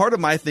 Also, part of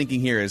my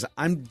thinking here is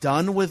I'm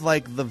done with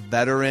like the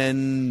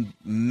veteran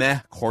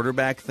meh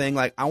quarterback thing.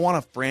 Like I want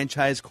a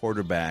franchise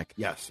quarterback.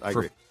 Yes, I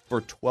agree.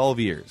 For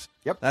 12 years.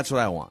 Yep, that's what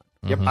I want.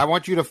 Yep, I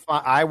want you to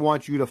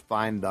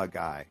find the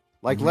guy.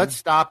 Like let's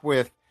stop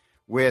with.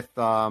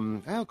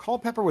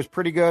 Culpepper was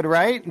pretty good,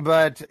 right?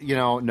 But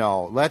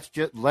no. Let's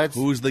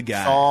who's the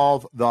guy?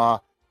 Solve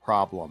the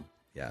problem.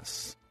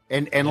 Yes.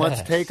 And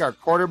let's take our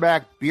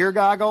quarterback beer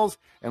goggles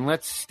and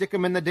let's stick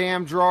them in the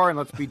damn drawer and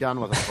let's be done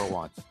with them for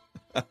once.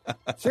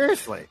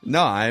 Seriously.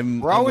 No,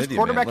 we're always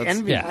quarterback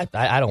envy. Yeah,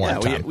 I don't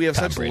want. We have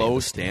such Brady low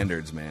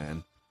standards,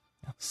 man.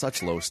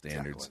 Such low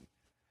standards.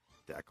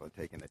 Declan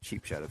taking a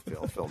cheap shot at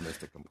Phil. Phil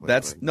missed it completely.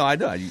 I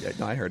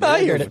heard it.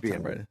 I heard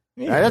it.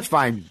 That's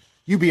fine.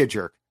 You be a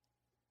jerk.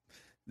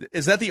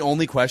 Is that the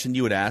only question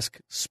you would ask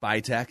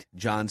Spytek,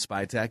 John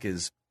Spytek,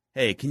 is,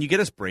 hey, can you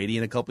get us Brady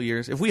in a couple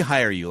years? If we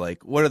hire you,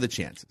 like, what are the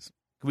chances?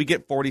 Can we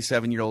get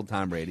 47-year-old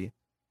Tom Brady?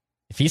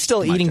 If he's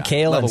still eating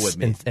kale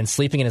and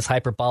sleeping in his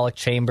hyperbolic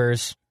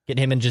chambers, get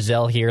him and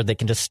Giselle here, they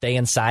can just stay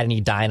inside and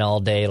Edina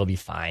all day. It'll be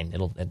fine.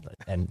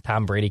 And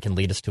Tom Brady can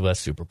lead us to a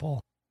Super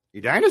Bowl.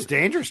 Edina's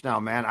dangerous now,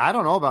 man. I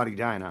don't know about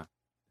Edina.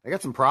 They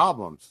got some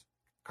problems.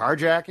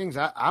 Carjackings?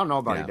 I don't know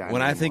about Edina.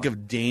 When anymore. I think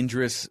of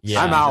dangerous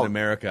I'm out in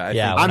America,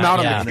 I'm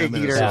out on the cake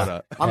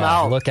eater. I'm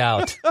out. Look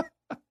out.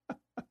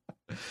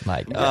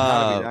 My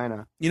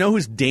God. You know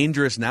who's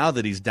dangerous now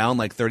that he's down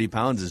like 30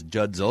 pounds is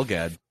Judd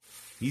Zulgad.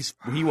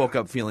 He woke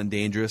up feeling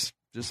dangerous,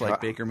 just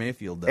like Baker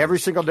Mayfield does. Every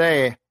single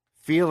day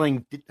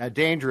feeling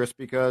dangerous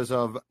because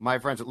of my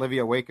friends at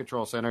Livia Weight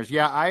Control Centers.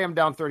 Yeah, I am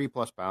down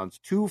 30-plus pounds.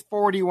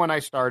 240 when I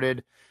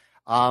started.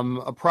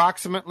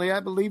 Approximately, I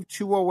believe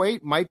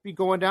 208 might be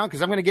going down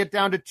because I'm going to get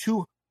down to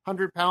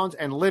 200 pounds,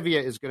 and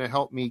Livia is going to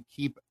help me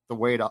keep the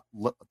weight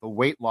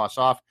loss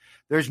off.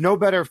 There's no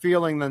better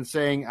feeling than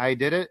saying I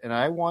did it, and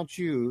I want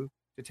you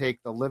to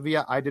take the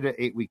Livia I Did It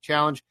 8-week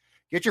challenge.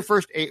 Get your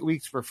first 8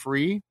 weeks for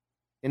free.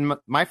 In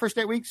my first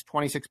 8 weeks,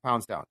 26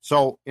 pounds down.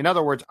 So, in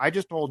other words, I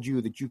just told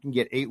you that you can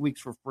get 8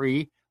 weeks for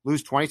free,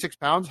 lose 26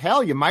 pounds.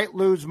 Hell, you might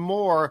lose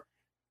more.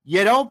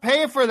 You don't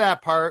pay for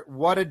that part.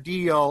 What a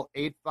deal.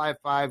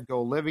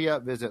 855-GO-LIVIA.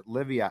 Visit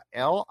Livia,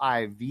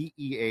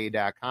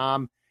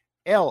 LIVEA.com,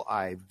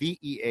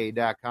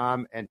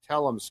 LIVEA.com, and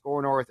tell them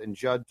Score North and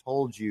Judd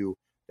told you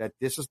that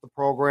this is the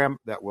program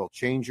that will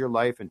change your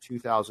life in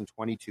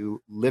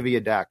 2022.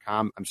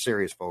 Livia.com. I'm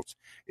serious, folks.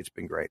 It's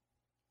been great.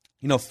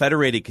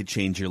 Federated could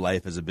change your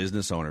life as a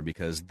business owner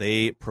because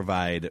they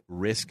provide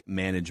risk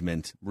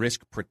management,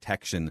 risk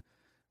protection.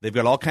 They've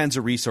got all kinds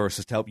of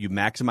resources to help you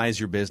maximize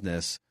your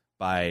business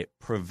by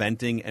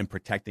preventing and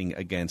protecting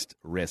against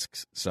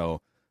risks.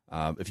 So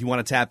if you want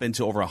to tap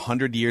into over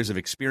 100 years of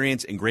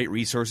experience and great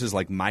resources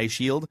like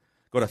MyShield,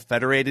 go to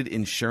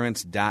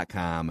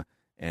federatedinsurance.com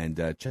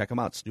and check them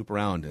out. Snoop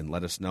around and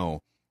let us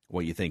know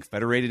what you think.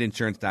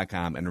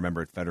 Federatedinsurance.com. And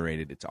remember, at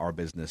Federated, it's our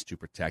business to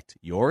protect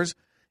yours.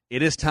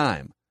 It is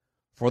time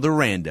for the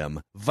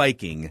random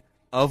Viking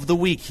of the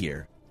week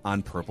here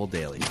on Purple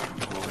Daily.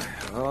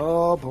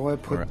 Oh, boy.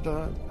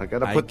 I got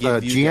to put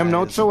the GM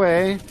notes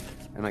away.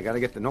 And I got to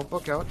get the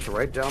notebook out to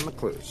write down the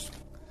clues.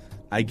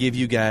 I give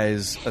you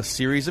guys a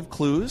series of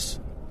clues.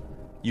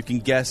 You can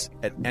guess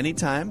at any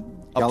time.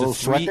 Up to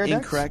 3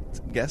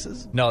 incorrect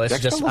guesses. No, it's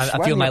just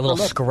I feel my little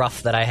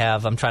scruff that I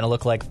have. I'm trying to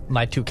look like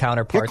my two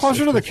counterparts. Get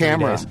closer to the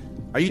camera.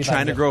 Are you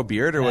trying to grow a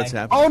beard or what's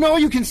happening? Oh, no,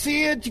 you can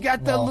see it. You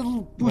got the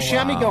little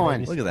Buscemi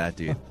going. Look at that,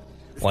 dude.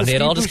 One day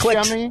it all just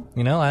clicked. I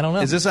don't know.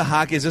 Is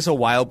this a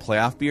wild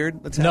playoff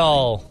beard?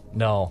 No.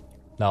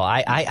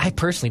 I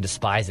personally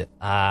despise it.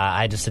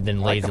 I just have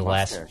been lazy the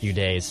last few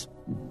days.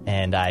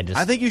 And I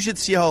think you should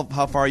see how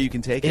far you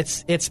can take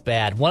it. It's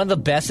bad. One of the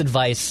best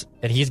advice,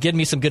 and he's given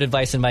me some good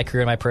advice in my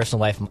career and my personal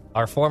life.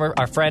 Our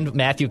friend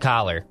Matthew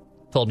Collar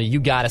told me, you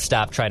got to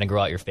stop trying to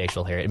grow out your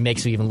facial hair. It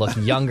makes you even look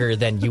younger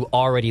than you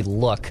already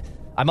look.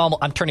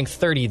 I'm turning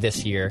 30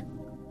 this year,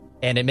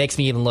 and it makes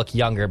me even look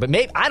younger. But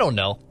maybe, I don't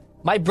know.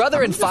 My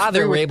brother and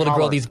father were able to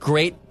grow these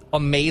great,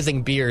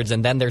 amazing beards,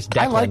 and then there's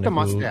Declan. I like the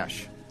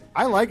mustache.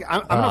 I'm going to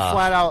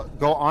flat out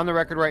go on the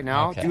record right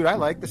now. Okay. Dude, I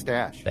like the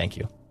stash. Thank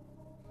you.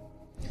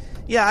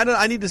 Yeah,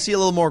 I need to see a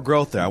little more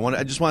growth there.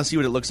 I just want to see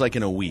what it looks like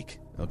in a week.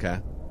 Okay.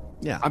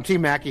 Yeah. I'm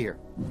Team Mackey here.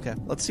 Okay.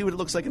 Let's see what it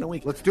looks like in a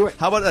week. Let's do it.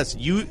 How about this?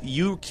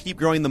 You keep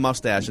growing the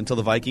mustache until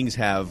the Vikings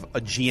have a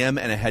GM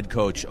and a head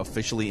coach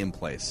officially in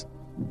place.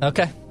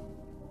 Okay.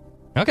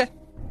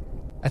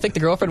 I think the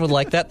girlfriend would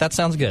like that. That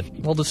sounds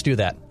good. We'll just do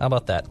that. How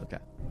about that?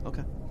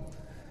 Okay.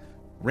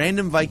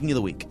 Random Viking of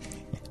the week.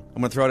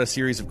 I'm going to throw out a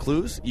series of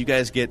clues. You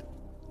guys get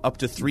up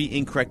to 3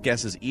 incorrect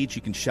guesses each.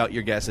 You can shout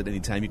your guess at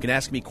any time. You can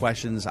ask me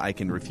questions. I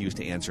can refuse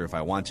to answer if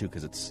I want to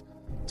because it's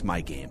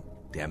my game.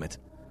 Damn it.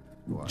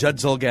 Wow. Judd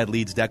Zulgad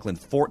leads Declan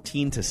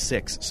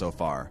 14-6 so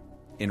far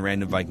in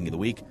Random Viking of the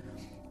Week.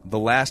 The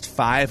last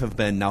 5 have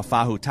been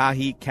Naufahu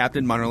Tahi,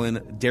 Captain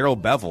Munnerlyn,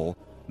 Daryl Bevel,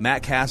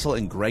 Matt Castle,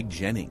 and Greg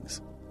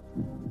Jennings.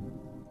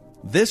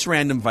 This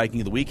Random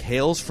Viking of the Week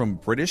hails from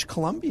British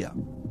Columbia.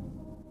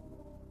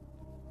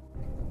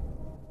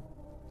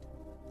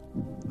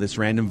 This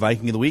Random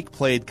Viking of the Week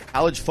played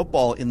college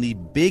football in the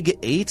Big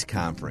 8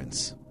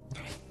 Conference.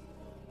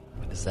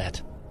 What is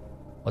that?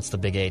 What's the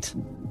Big 8?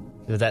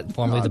 Was that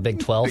formerly the Big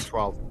 12? Big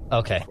 12.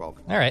 Okay. Big 12.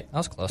 All right. I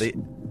was close.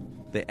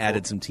 They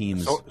added some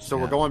teams. So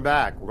we're going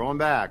back. We're going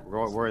back in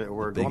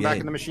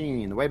the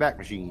machine, the Wayback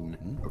Machine.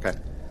 Mm-hmm. Okay.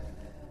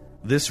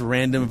 This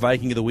Random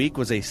Viking of the Week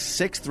was a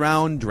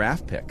 6th-round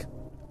draft pick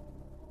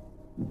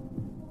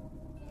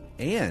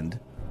and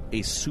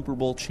a Super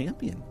Bowl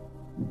champion.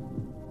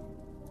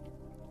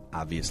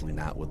 Obviously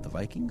not with the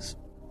Vikings.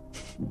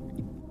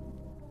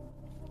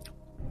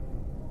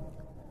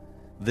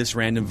 This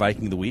Random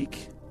Viking of the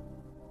Week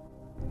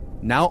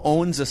now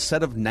owns a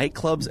set of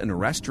nightclubs and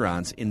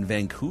restaurants in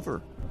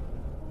Vancouver.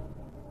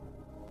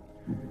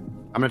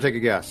 I'm going to take a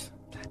guess.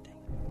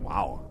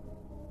 Wow.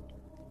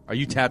 Are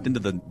you tapped into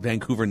the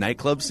Vancouver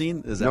nightclub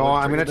scene? Is that no,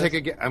 I'm going to take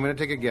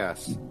a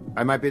guess.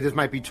 This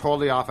might be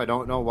totally off. I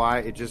don't know why.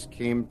 It just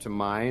came to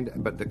mind,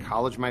 but the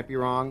college might be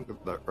wrong,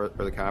 or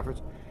the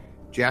conference.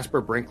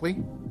 Jasper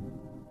Brinkley?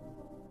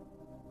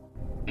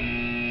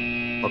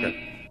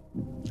 Okay.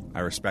 I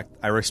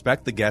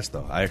respect the guess,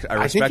 though. I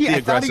respect the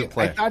aggressive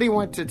play. I thought he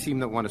went to a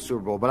team that won a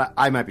Super Bowl, but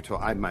I might be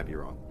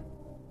wrong.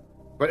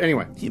 But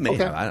anyway. He may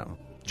have. I don't know.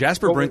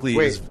 Jasper Brinkley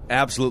is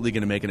absolutely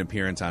going to make an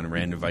appearance on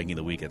Random Viking of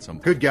the Week at some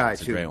point. Good guy,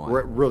 too. Great one.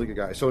 Really good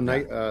guy. So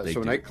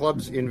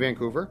nightclubs in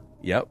Vancouver?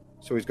 Yep.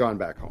 So he's gone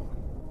back home.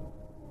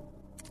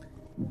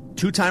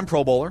 2-time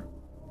Pro Bowler.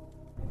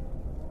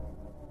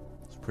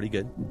 It's pretty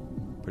good.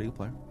 Pretty good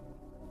player.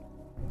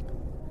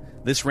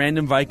 This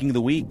Random Viking of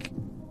the Week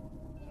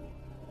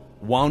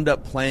wound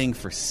up playing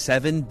for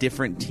 7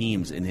 different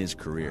teams in his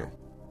career.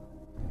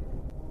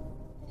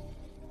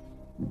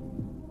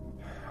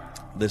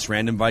 This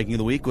Random Viking of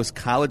the Week was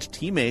college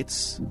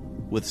teammates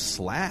with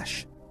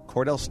Slash,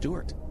 Cordell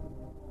Stewart.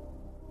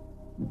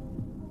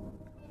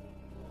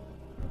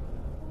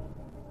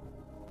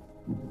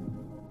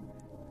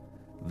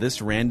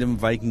 This Random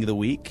Viking of the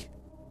Week,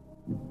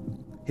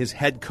 his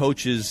head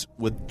coaches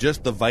with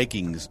just the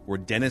Vikings were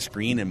Dennis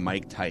Green and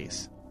Mike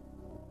Tice.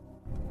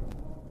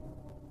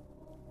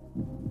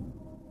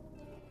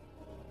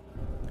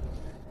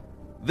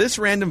 This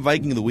Random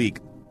Viking of the Week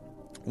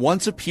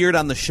once appeared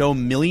on the show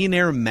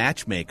Millionaire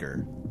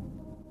Matchmaker.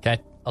 Okay.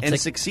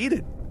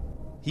 Succeeded.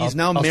 He's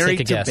now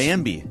married to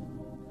Bambi.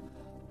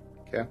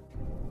 Okay.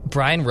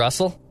 Brian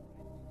Russell?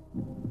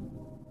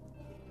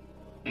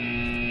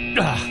 Dude,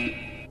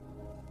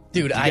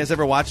 you guys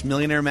ever watch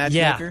Millionaire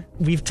Matchmaker?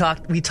 Yeah,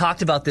 we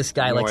talked about this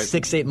guy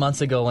 6-8 months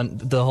ago when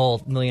the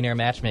whole Millionaire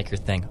Matchmaker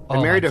thing.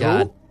 And married to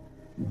who?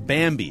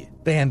 Bambi.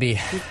 Who's Bambi?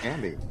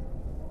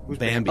 Who's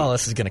Bambi? Oh,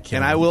 this is gonna kill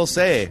me. And I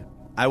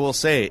will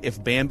say,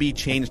 if Bambi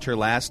changed her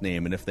last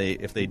name and if they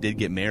did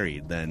get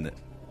married, then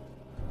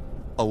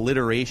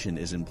alliteration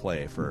is in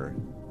play for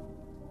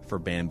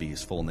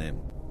Bambi's full name.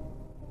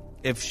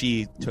 If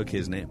she took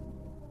his name.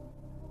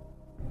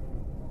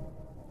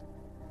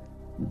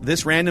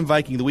 This Random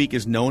Viking of the Week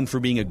is known for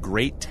being a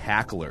great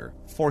tackler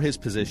for his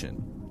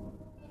position.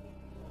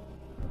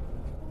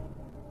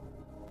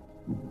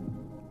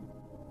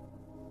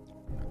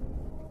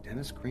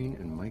 Dennis Green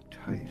and Mike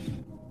Tice.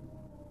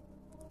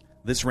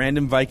 This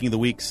Random Viking of the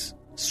Week's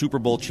Super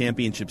Bowl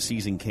championship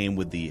season came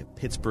with the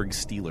Pittsburgh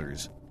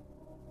Steelers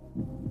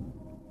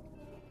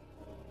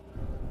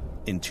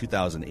in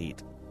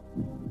 2008.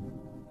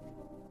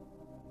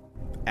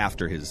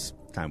 After his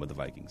time with the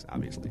Vikings,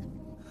 obviously.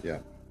 Yeah,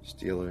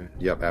 Steeler.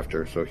 Yep,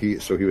 after. So he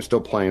was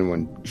still playing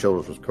when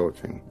Childress was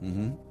coaching.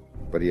 Mm-hmm.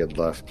 But he had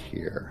left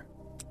here.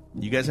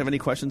 You guys have any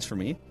questions for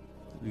me?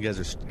 You guys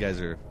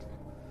are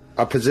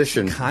A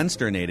position.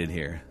 Consternated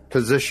here.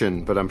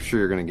 Position, but I'm sure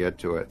you're going to get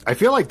to it. I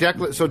feel like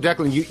Declan. So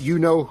Declan, you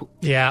know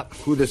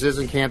who this is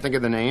and can't think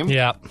of the name?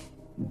 Yeah.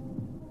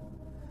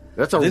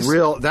 That's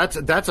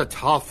a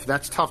tough.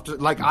 That's tough to,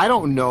 like, I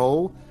don't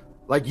know.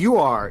 Like, you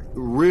are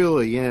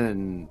really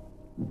in.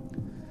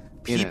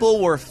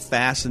 People were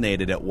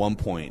fascinated at one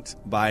point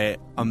by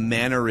a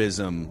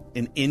mannerism,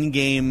 an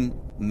in-game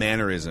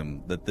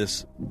mannerism that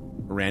this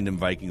random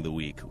Viking of the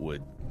week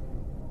would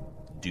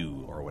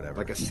do or whatever.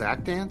 Like a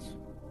sack dance?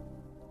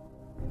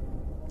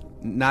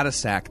 Not a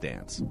sack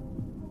dance.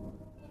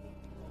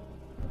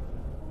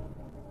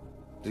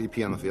 Did he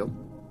pee on the field?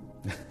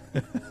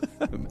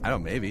 I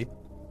don't. Maybe.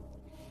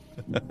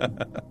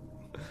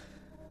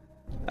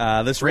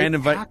 This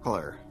random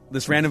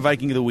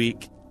Viking of the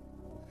week.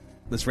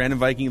 This random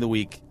Viking of the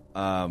week.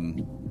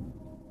 I'm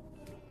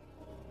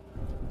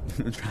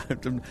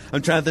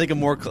trying to think of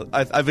more.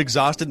 I've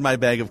exhausted my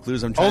bag of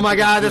clues. Oh my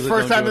God! This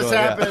first time this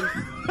happened.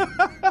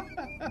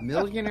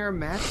 Millionaire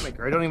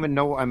matchmaker. I don't even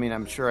know. I mean,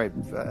 I'm sure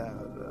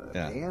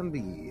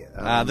Bambi.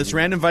 This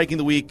random Viking of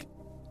the week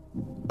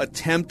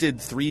attempted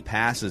 3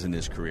 passes in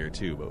his career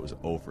too, but was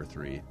 0 for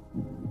 3.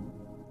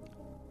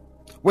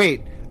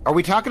 Wait, are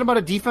we talking about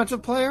a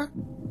defensive player?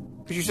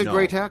 Because you said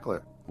great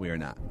tackler. We are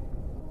not.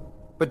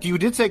 But you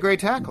did say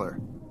great tackler.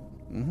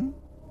 Mm-hmm.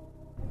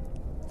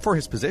 For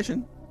his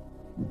position.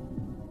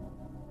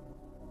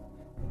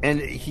 And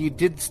he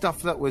did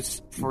stuff that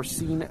was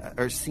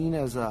seen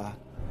as a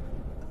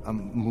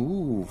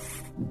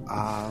move.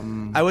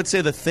 I would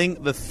say the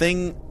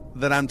thing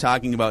that I'm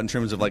talking about in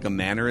terms of like a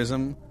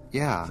mannerism.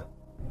 Yeah.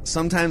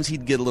 Sometimes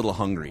he'd get a little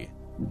hungry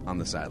on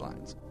the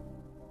sidelines.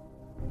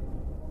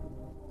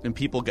 And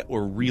people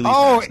were really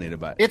fascinated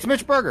by it. It's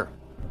Mitch Berger.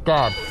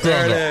 God,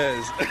 there it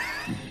is.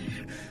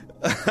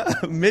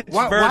 Mitch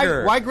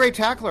Berger. Why great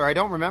tackler? I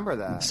don't remember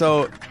that.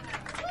 So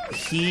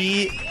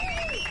he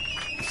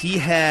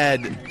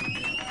had.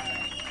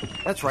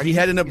 That's right. He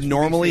had an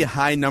abnormally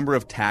high number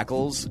of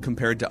tackles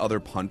compared to other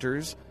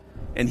punters,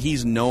 and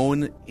he's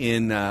known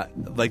in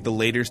like the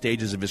later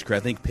stages of his career. I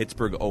think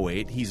Pittsburgh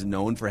 08. He's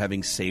known for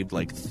having saved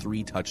like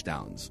 3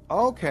 touchdowns.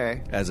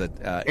 Okay. As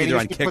a either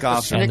on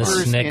kickoffs and the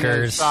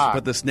Snickers.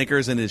 Put the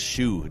Snickers in his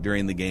shoe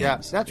during the games. Yeah,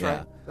 that's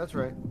right. That's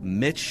right.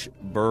 Mitch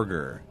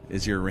Berger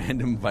is your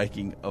random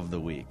Viking of the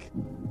week.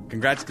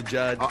 Congrats to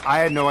Judd. I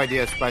had no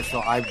idea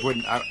special. I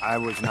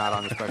was not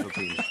on the special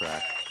teams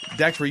track.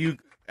 Dex, were you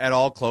at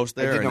all close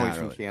there? Or not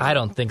really? I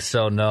don't think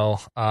so. No.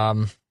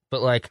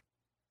 But like,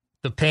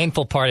 the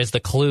painful part is the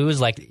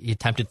clues. Like, he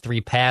attempted 3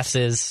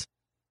 passes.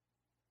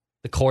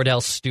 The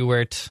Cordell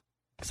Stewart,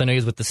 because I know he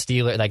was with the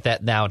Steelers. Like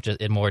that. Now, it's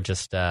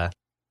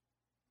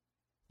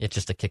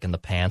just a kick in the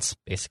pants.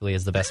 Basically,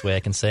 is the best way I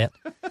can say it.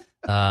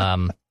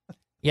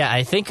 Yeah,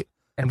 I think,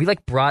 and we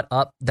like brought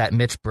up that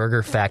Mitch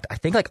Berger fact. I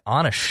think like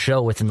on a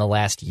show within the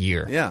last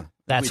year. Yeah,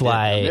 that's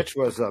why Mitch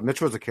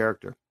was a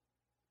character.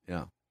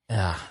 Yeah.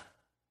 Yeah.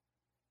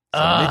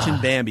 So Mitch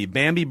and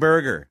Bambi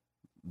Berger.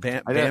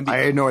 I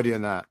had no idea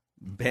on that.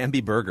 Bambi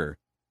Burger.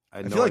 I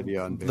had no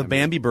idea on Bambi. The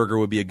Bambi Burger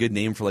would be a good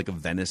name for like a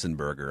venison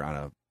burger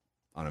on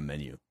a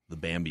menu. The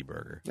Bambi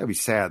Burger. That'd be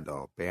sad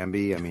though.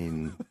 Bambi. I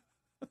mean,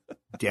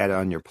 dead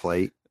on your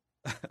plate.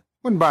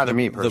 Wouldn't bother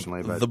me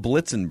personally, but the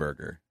Blitzen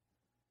Burger.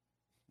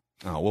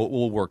 Oh,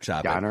 we'll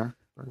workshop it.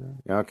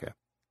 Yeah, okay.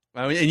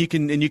 I mean,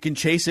 and you can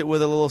chase it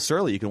with a little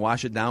Surly. You can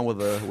wash it down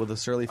with a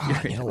Surly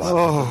Fury.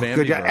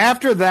 Good.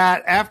 After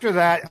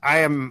that, I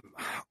am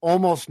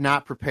almost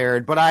not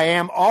prepared, but I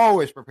am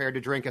always prepared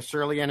to drink a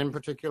Surly, and in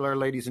particular,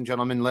 ladies and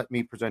gentlemen, let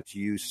me present to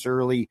you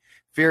Surly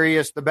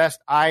Furious, the best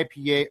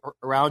IPA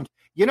around.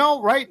 You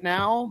know, right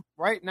now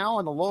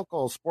in the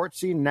local sports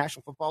scene,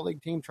 National Football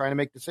League team trying to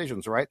make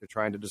decisions, right? They're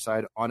trying to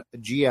decide on a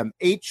GM.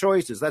 8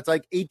 choices. That's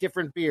like 8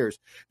 different beers.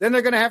 Then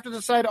they're going to have to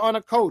decide on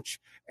a coach,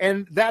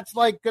 and that's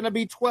like going to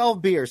be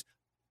 12 beers.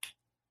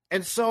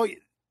 And so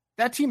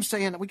that team's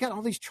saying, we got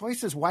all these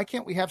choices. Why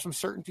can't we have some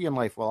certainty in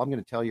life? Well, I'm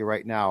going to tell you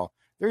right now,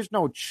 there's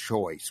no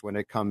choice when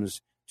it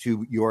comes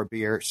to your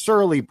beer.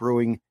 Surly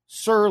Brewing,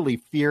 Surly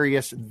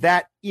Furious,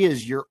 that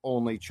is your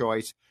only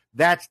choice.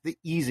 That's the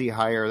easy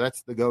hire.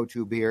 That's the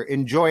go-to beer.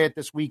 Enjoy it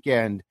this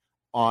weekend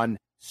on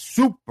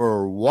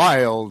Super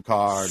Wild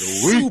Card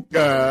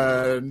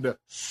Weekend.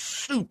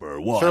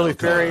 Super Wild Surly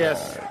Card.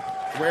 Furious,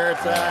 where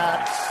it's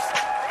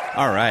at.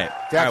 All right.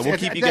 We'll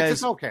keep you guys.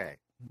 It's okay.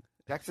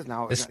 Dex is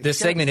now. This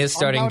segment is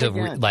starting to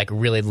like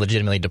really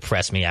legitimately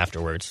depress me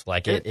afterwards.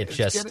 Like it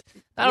just.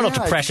 I don't know if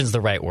depression's the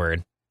right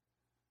word.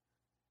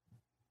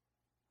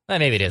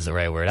 Maybe it is the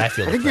right word. I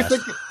feel depressed.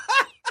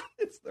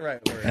 It's the right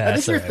word. I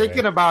think you're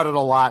thinking about it a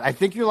lot. I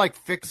think you're like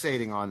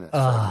fixating on this.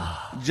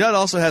 Judd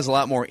also has a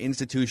lot more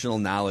institutional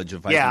knowledge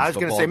of Vikings football. Yeah, I was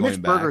going to say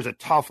Mitch Berger's a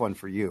tough one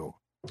for you.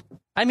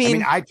 I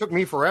mean, it took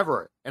me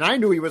forever, and I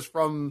knew he was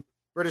from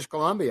British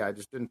Columbia. I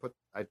just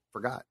I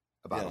forgot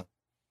about him.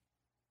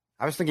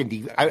 I was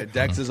thinking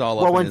Dex is all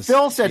up. Well, when his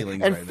Phil said,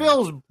 and right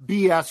Phil's now.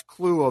 BS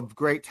clue of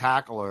great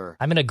tackler.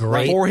 I'm in a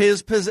great for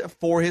his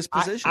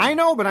position. I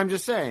know, but I'm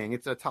just saying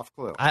it's a tough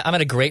clue. I'm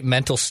in a great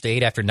mental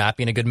state after not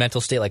being a good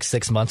mental state like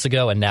 6 months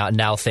ago, and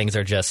now things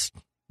are just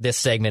this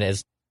segment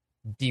is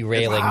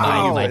derailing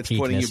my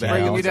peakness. It's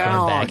going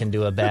back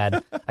into a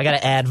bad. I got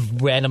to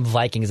add random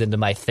Vikings into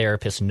my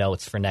therapist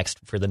notes for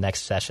the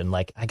next session.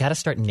 Like, I got to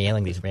start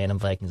nailing these random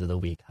Vikings of the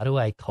week. How do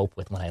I cope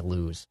with when I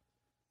lose?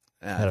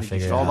 I gotta figure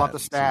it out. It's all about the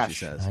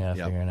stash. I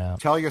gotta figure it out.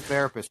 Tell your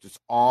therapist it's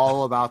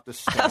all about the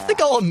stash. I don't think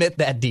I'll omit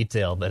that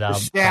detail, but the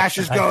stash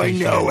is going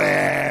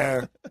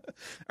nowhere.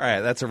 All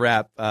right, that's a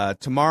wrap.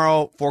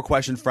 Tomorrow,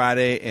 4-Question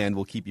Friday, and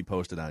we'll keep you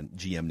posted on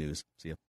GM News. See you.